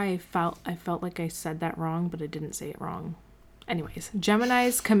don't know why I felt like I said that wrong, but I didn't say it wrong. Anyways,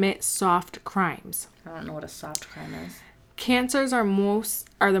 Geminis commit soft crimes. I don't know what a soft crime is. Cancers are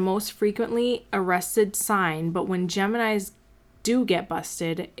the most frequently arrested sign, but when Geminis do get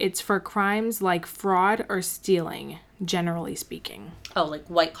busted, it's for crimes like fraud or stealing, generally speaking. Oh, like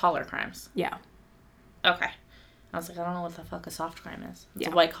white collar crimes? Yeah. Okay. I was like, I don't know what the fuck a soft crime is. It's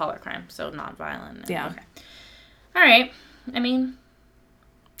a white collar crime, so not violent. Yeah. Okay. All right. I mean,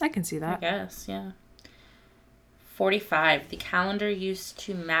 I can see that. I guess, yeah. 45. The calendar used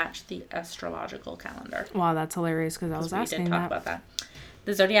to match the astrological calendar. Wow, that's hilarious because I was asking that. We did talk about that.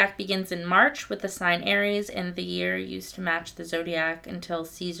 The zodiac begins in March with the sign Aries, and the year used to match the zodiac until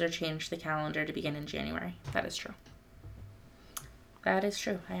Caesar changed the calendar to begin in January. That is true. That is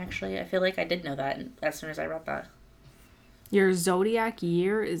true. I feel like I did know that as soon as I read that. Your zodiac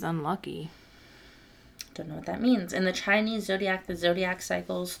year is unlucky. Don't know what that means. In the Chinese zodiac, the zodiac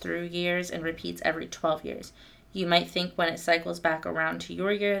cycles through years and repeats every 12 years. You might think when it cycles back around to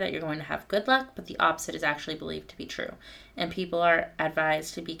your year that you're going to have good luck, but the opposite is actually believed to be true. And people are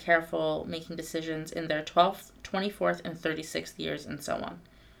advised to be careful making decisions in their 12th, 24th, and 36th years, and so on.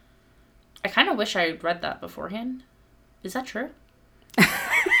 I kind of wish I had read that beforehand. Is that true?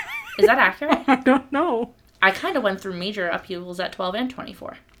 Is that accurate? I don't know. I kind of went through major upheavals at 12 and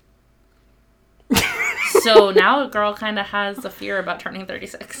 24. So now a girl kind of has a fear about turning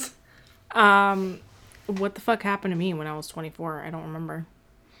 36. What the fuck happened to me when I was 24? I don't remember.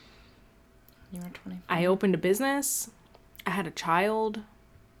 You were 24. I opened a business. I had a child.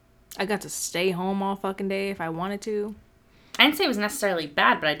 I got to stay home all fucking day if I wanted to. I didn't say it was necessarily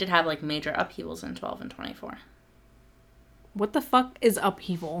bad, but I did have like major upheavals in 12 and 24. What the fuck is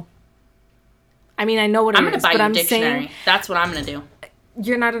upheaval? I mean, I know what it I'm going is, to buy but you a I'm dictionary. saying... That's what I'm going to do.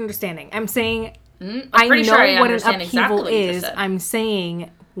 You're not understanding. I'm saying... I'm I know sure I what an understand upheaval exactly what you just is. said. I'm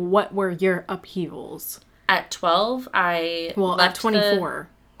saying, what were your upheavals? At 12, I left at 24.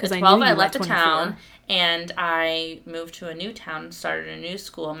 At 12, I left the town, and I moved to a new town, started a new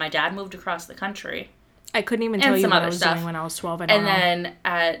school. My dad moved across the country. I couldn't even tell you what I was doing when I was 12. I don't know. Then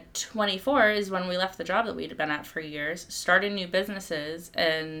at 24 is when we left the job that we'd been at for years, started new businesses,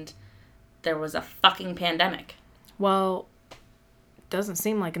 and there was a fucking pandemic. Well, it doesn't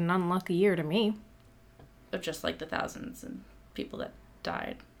seem like an unlucky year to me. Just like the thousands of people that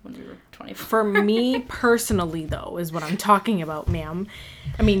died when we were 24. For me personally, though, is what I'm talking about, ma'am.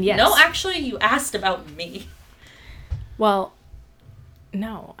 I mean, yes. No, actually, you asked about me. Well,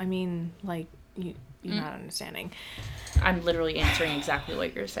 no. I mean, like, you're not understanding. I'm literally answering exactly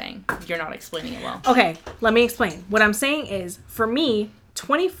what you're saying. You're not explaining it well. Okay, let me explain. What I'm saying is, for me,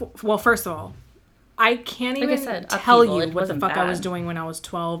 24... Well, first of all, I can't even tell you what the fuck I was doing when I was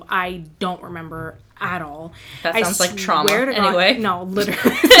 12. I don't remember at all. That sounds like trauma. To God, anyway. No,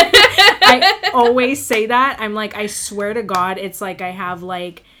 literally. I always say that. I'm like, I swear to God, it's like I have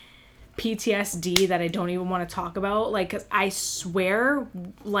like PTSD that I don't even want to talk about. Like, 'cause I swear,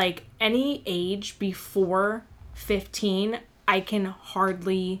 like, any age before 15, I can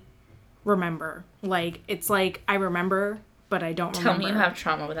hardly remember. Like, it's like I remember, but I don't remember. Tell me you have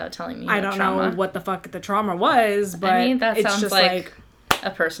trauma without telling me you have trauma. I don't know what the fuck the trauma was, but I mean, that it's sounds just like a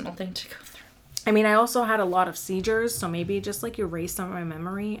personal thing to go through. I mean, I also had a lot of seizures, so maybe it just like erased some of my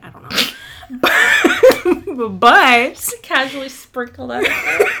memory. I don't know. But just casually sprinkle that.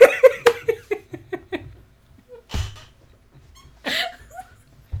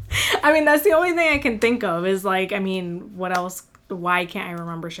 I mean, that's the only thing I can think of is like, I mean, what else? Why can't I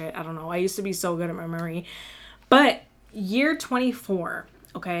remember shit? I don't know. I used to be so good at memory. But year 24,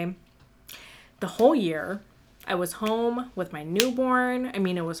 okay? The whole year, I was home with my newborn. I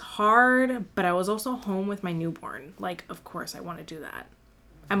mean, it was hard, but I was also home with my newborn. Like, of course, I want to do that.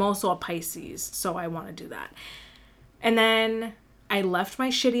 I'm also a Pisces, so I want to do that. And then I left my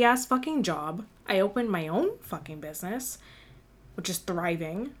shitty ass fucking job. I opened my own fucking business, which is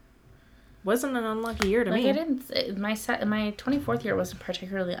thriving. Wasn't an unlucky year to me. I didn't. My 24th year wasn't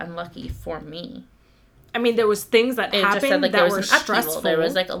particularly unlucky for me. I mean, there was things that happened just said, like, that were stressful. There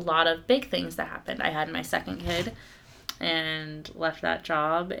was like a lot of big things that happened. I had my second kid and left that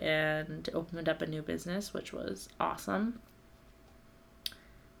job and opened up a new business, which was awesome.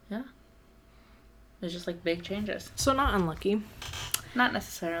 Yeah. It was just like big changes. So not unlucky. Not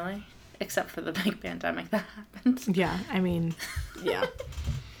necessarily, except for the big pandemic that happened. Yeah, I mean, yeah.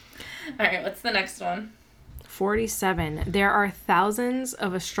 All right, what's the next one? 47. There are thousands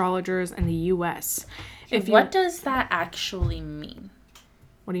of astrologers in the U.S. What does that actually mean?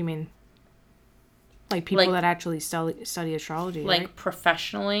 What do you mean? Like people that actually study astrology, like right?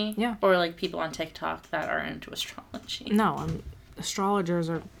 Professionally? Yeah. Or like people on TikTok that are into astrology? No, astrologers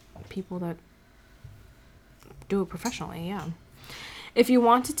are people that do it professionally, yeah. If you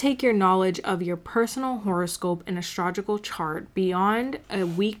want to take your knowledge of your personal horoscope and astrological chart beyond a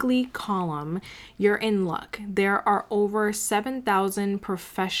weekly column, you're in luck. There are over 7,000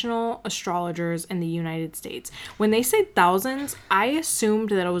 professional astrologers in the United States. When they say thousands, I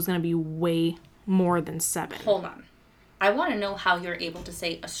assumed that it was going to be way more than 7. Hold on. I want to know how you're able to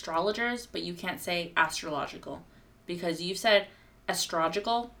say astrologers, but you can't say astrological. Because you said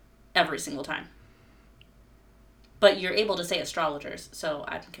astrological every single time. But you're able to say astrologers, so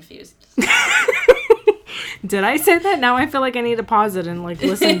I'm confused. Did I say that? Now I feel like I need to pause it and like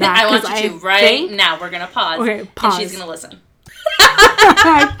listen back. I want you to now. We're going to pause. Okay, pause. And she's going to listen.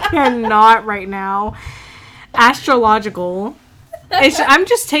 I cannot right now. Astrological. I'm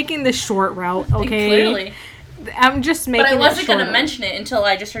just taking the short route, okay? Clearly. I'm just making it But I wasn't going to shorter. mention it until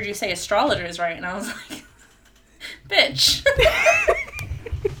I just heard you say astrologers, right? And I was like, bitch.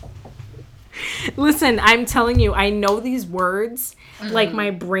 Listen, I'm telling you, I know these words. Mm-hmm. Like,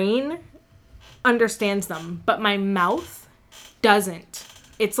 my brain understands them, but my mouth doesn't.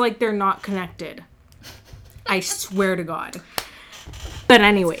 It's like they're not connected. I swear to God. But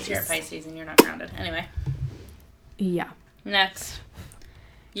anyways. You're a Pisces and you're not grounded. Anyway. Yeah. Next.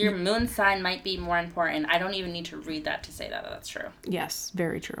 Your moon sign might be more important. I don't even need to read that to say that that's true. Yes,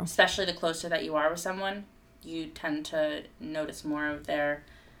 very true. Especially the closer that you are with someone, you tend to notice more of their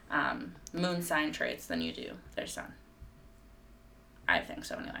moon sign traits than you do their sun. I think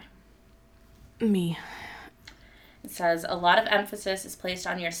so, anyway. Me. It says, a lot of emphasis is placed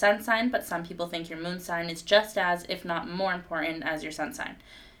on your sun sign, but some people think your moon sign is just as, if not more important, as your sun sign.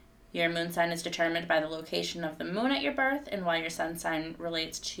 Your moon sign is determined by the location of the moon at your birth, and while your sun sign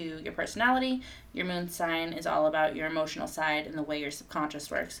relates to your personality, your moon sign is all about your emotional side and the way your subconscious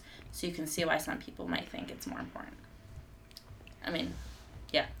works, so you can see why some people might think it's more important. I mean,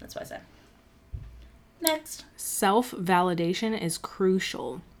 yeah, that's what I said. Next. Self-validation is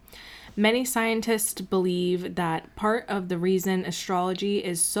crucial. Many scientists believe that part of the reason astrology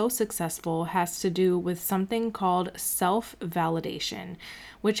is so successful has to do with something called self-validation,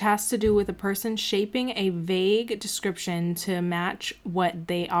 which has to do with a person shaping a vague description to match what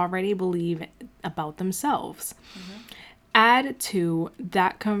they already believe about themselves. Mm-hmm. Add to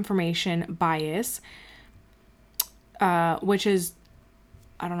that confirmation bias, which is,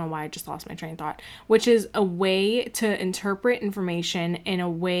 I don't know why I just lost my train of thought, which is a way to interpret information in a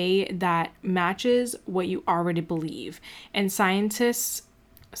way that matches what you already believe. And science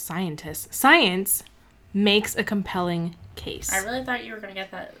makes a compelling case. I really thought you were going to get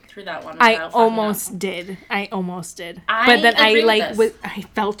that through that one. I almost did. But then I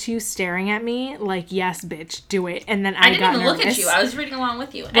felt you staring at me like, yes, bitch, do it. And then I didn't got even nervous. look at you. I was reading along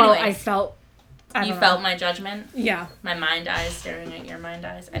with you. Well, Anyways. I felt... You felt my judgment? Yeah. My mind eyes staring at your mind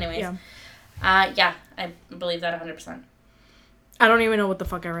eyes. Anyways. Yeah. Yeah, I believe that 100%. I don't even know what the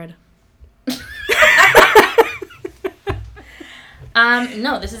fuck I read.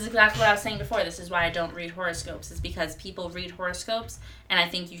 No, this is exactly what I was saying before. This is why I don't read horoscopes. It's because people read horoscopes, and I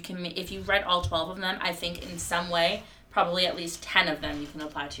think you can, if you read all 12 of them, I think in some way, probably at least 10 of them you can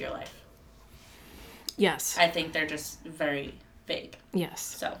apply to your life. Yes. I think they're just very... vague. Yes.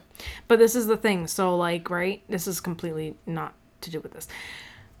 So. But this is the thing. So, like, right? This is completely not to do with this.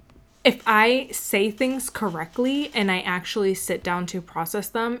 If I say things correctly and I actually sit down to process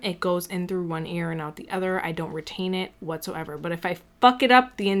them, it goes in through one ear and out the other. I don't retain it whatsoever. But if I fuck it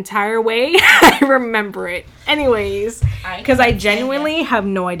up the entire way, I remember it. Anyways, because I genuinely have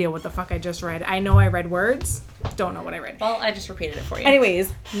no idea what the fuck I just read. I know I read words. Don't know what I read. Well, I just repeated it for you.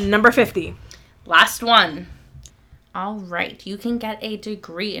 Anyways, number 50. Last one. All right, you can get a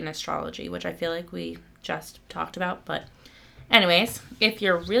degree in astrology, which I feel like we just talked about. But anyways, if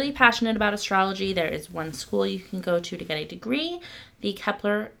you're really passionate about astrology, there is one school you can go to get a degree. The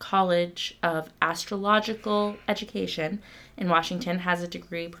Kepler College of Astrological Education in Washington has a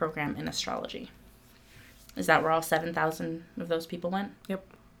degree program in astrology. Is that where all 7,000 of those people went? Yep.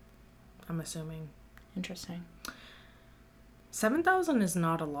 I'm assuming. Interesting. 7,000 is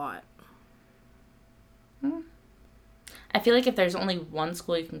not a lot. I feel like if there's only one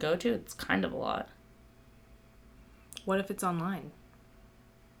school you can go to, it's kind of a lot. What if it's online?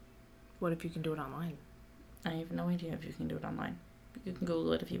 What if you can do it online? I have no idea if you can do it online. You can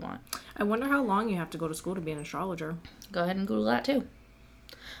Google it if you want. I wonder how long you have to go to school to be an astrologer. Go ahead and Google that too.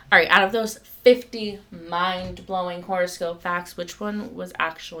 All right, out of those 50 mind-blowing horoscope facts, which one was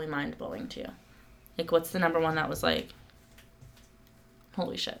actually mind-blowing to you? Like, what's the number one that was like,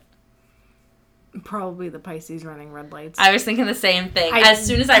 holy shit? Probably the Pisces running red lights. I was thinking the same thing. As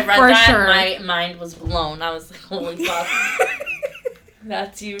soon as I read that, my mind was blown. I was like, holy fuck.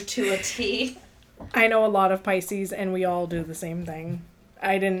 That's you to a T. I know a lot of Pisces, and we all do the same thing.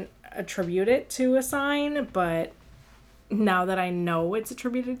 I didn't attribute it to a sign, but now that I know it's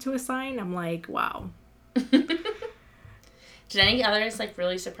attributed to a sign, I'm like, wow. Did any others, like,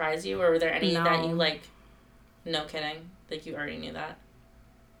 really surprise you? Or were there any that you, like, no kidding, like, you already knew that?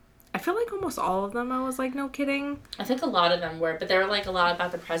 I feel like almost all of them I was like, no kidding. I think a lot of them were, but there were, like, a lot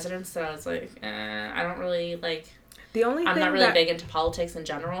about the presidents that I was like, I don't really, like... I'm not really big into politics in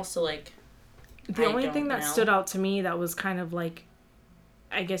general, so, like, the only thing that stood out to me that was kind of, like,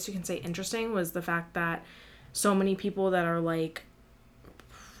 I guess you can say interesting was the fact that so many people that are, like,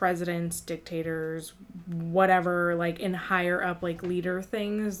 presidents, dictators, whatever, like, in higher up, like, leader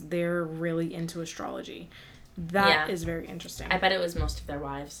things, they're really into astrology. That is very interesting. I bet it was most of their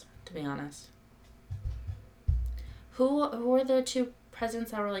wives, to be honest. Who were the two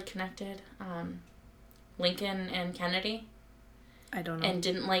presidents that were, like, connected? Lincoln and Kennedy? I don't know. And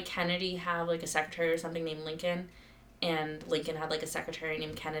didn't, like, Kennedy have, like, a secretary or something named Lincoln? And Lincoln had, like, a secretary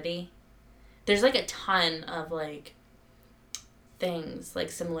named Kennedy? There's, like, a ton of, like, things,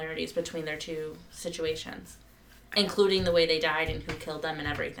 like, similarities between their two situations. Including the way they died and who killed them and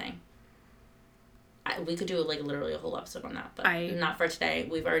everything. We could do, like, literally a whole episode on that, but not for today.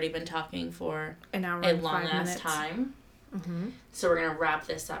 We've already been talking for an hour a long-ass time. Mm-hmm. So we're going to wrap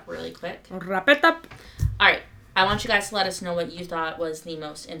this up really quick. Wrap it up. All right. I want you guys to let us know what you thought was the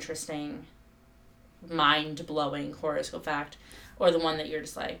most interesting, mind-blowing horoscope fact, or the one that you're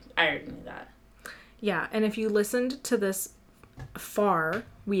just like, I already knew that. Yeah, and if you listened to this far,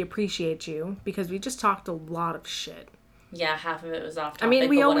 we appreciate you, because we just talked a lot of shit. Yeah, half of it was off topic. I mean,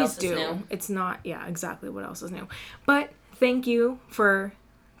 we but always what else do. Is new? It's not, yeah, exactly what else is new. But thank you for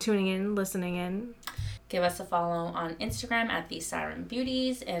tuning in, listening in. Give us a follow on Instagram at The Siren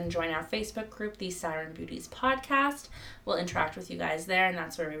Beauties and join our Facebook group, The Siren Beauties Podcast. We'll interact with you guys there, and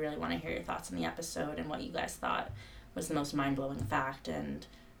that's where we really want to hear your thoughts on the episode and what you guys thought was the most mind-blowing fact and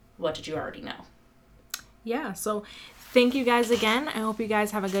what did you already know. Yeah, so thank you guys again. I hope you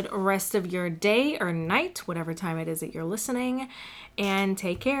guys have a good rest of your day or night, whatever time it is that you're listening, and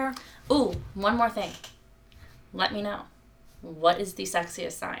take care. Ooh, one more thing. Let me know. What is the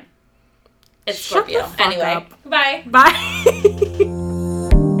sexiest sign? It's Scorpio. Shut the fuck anyway, up. Bye. Bye.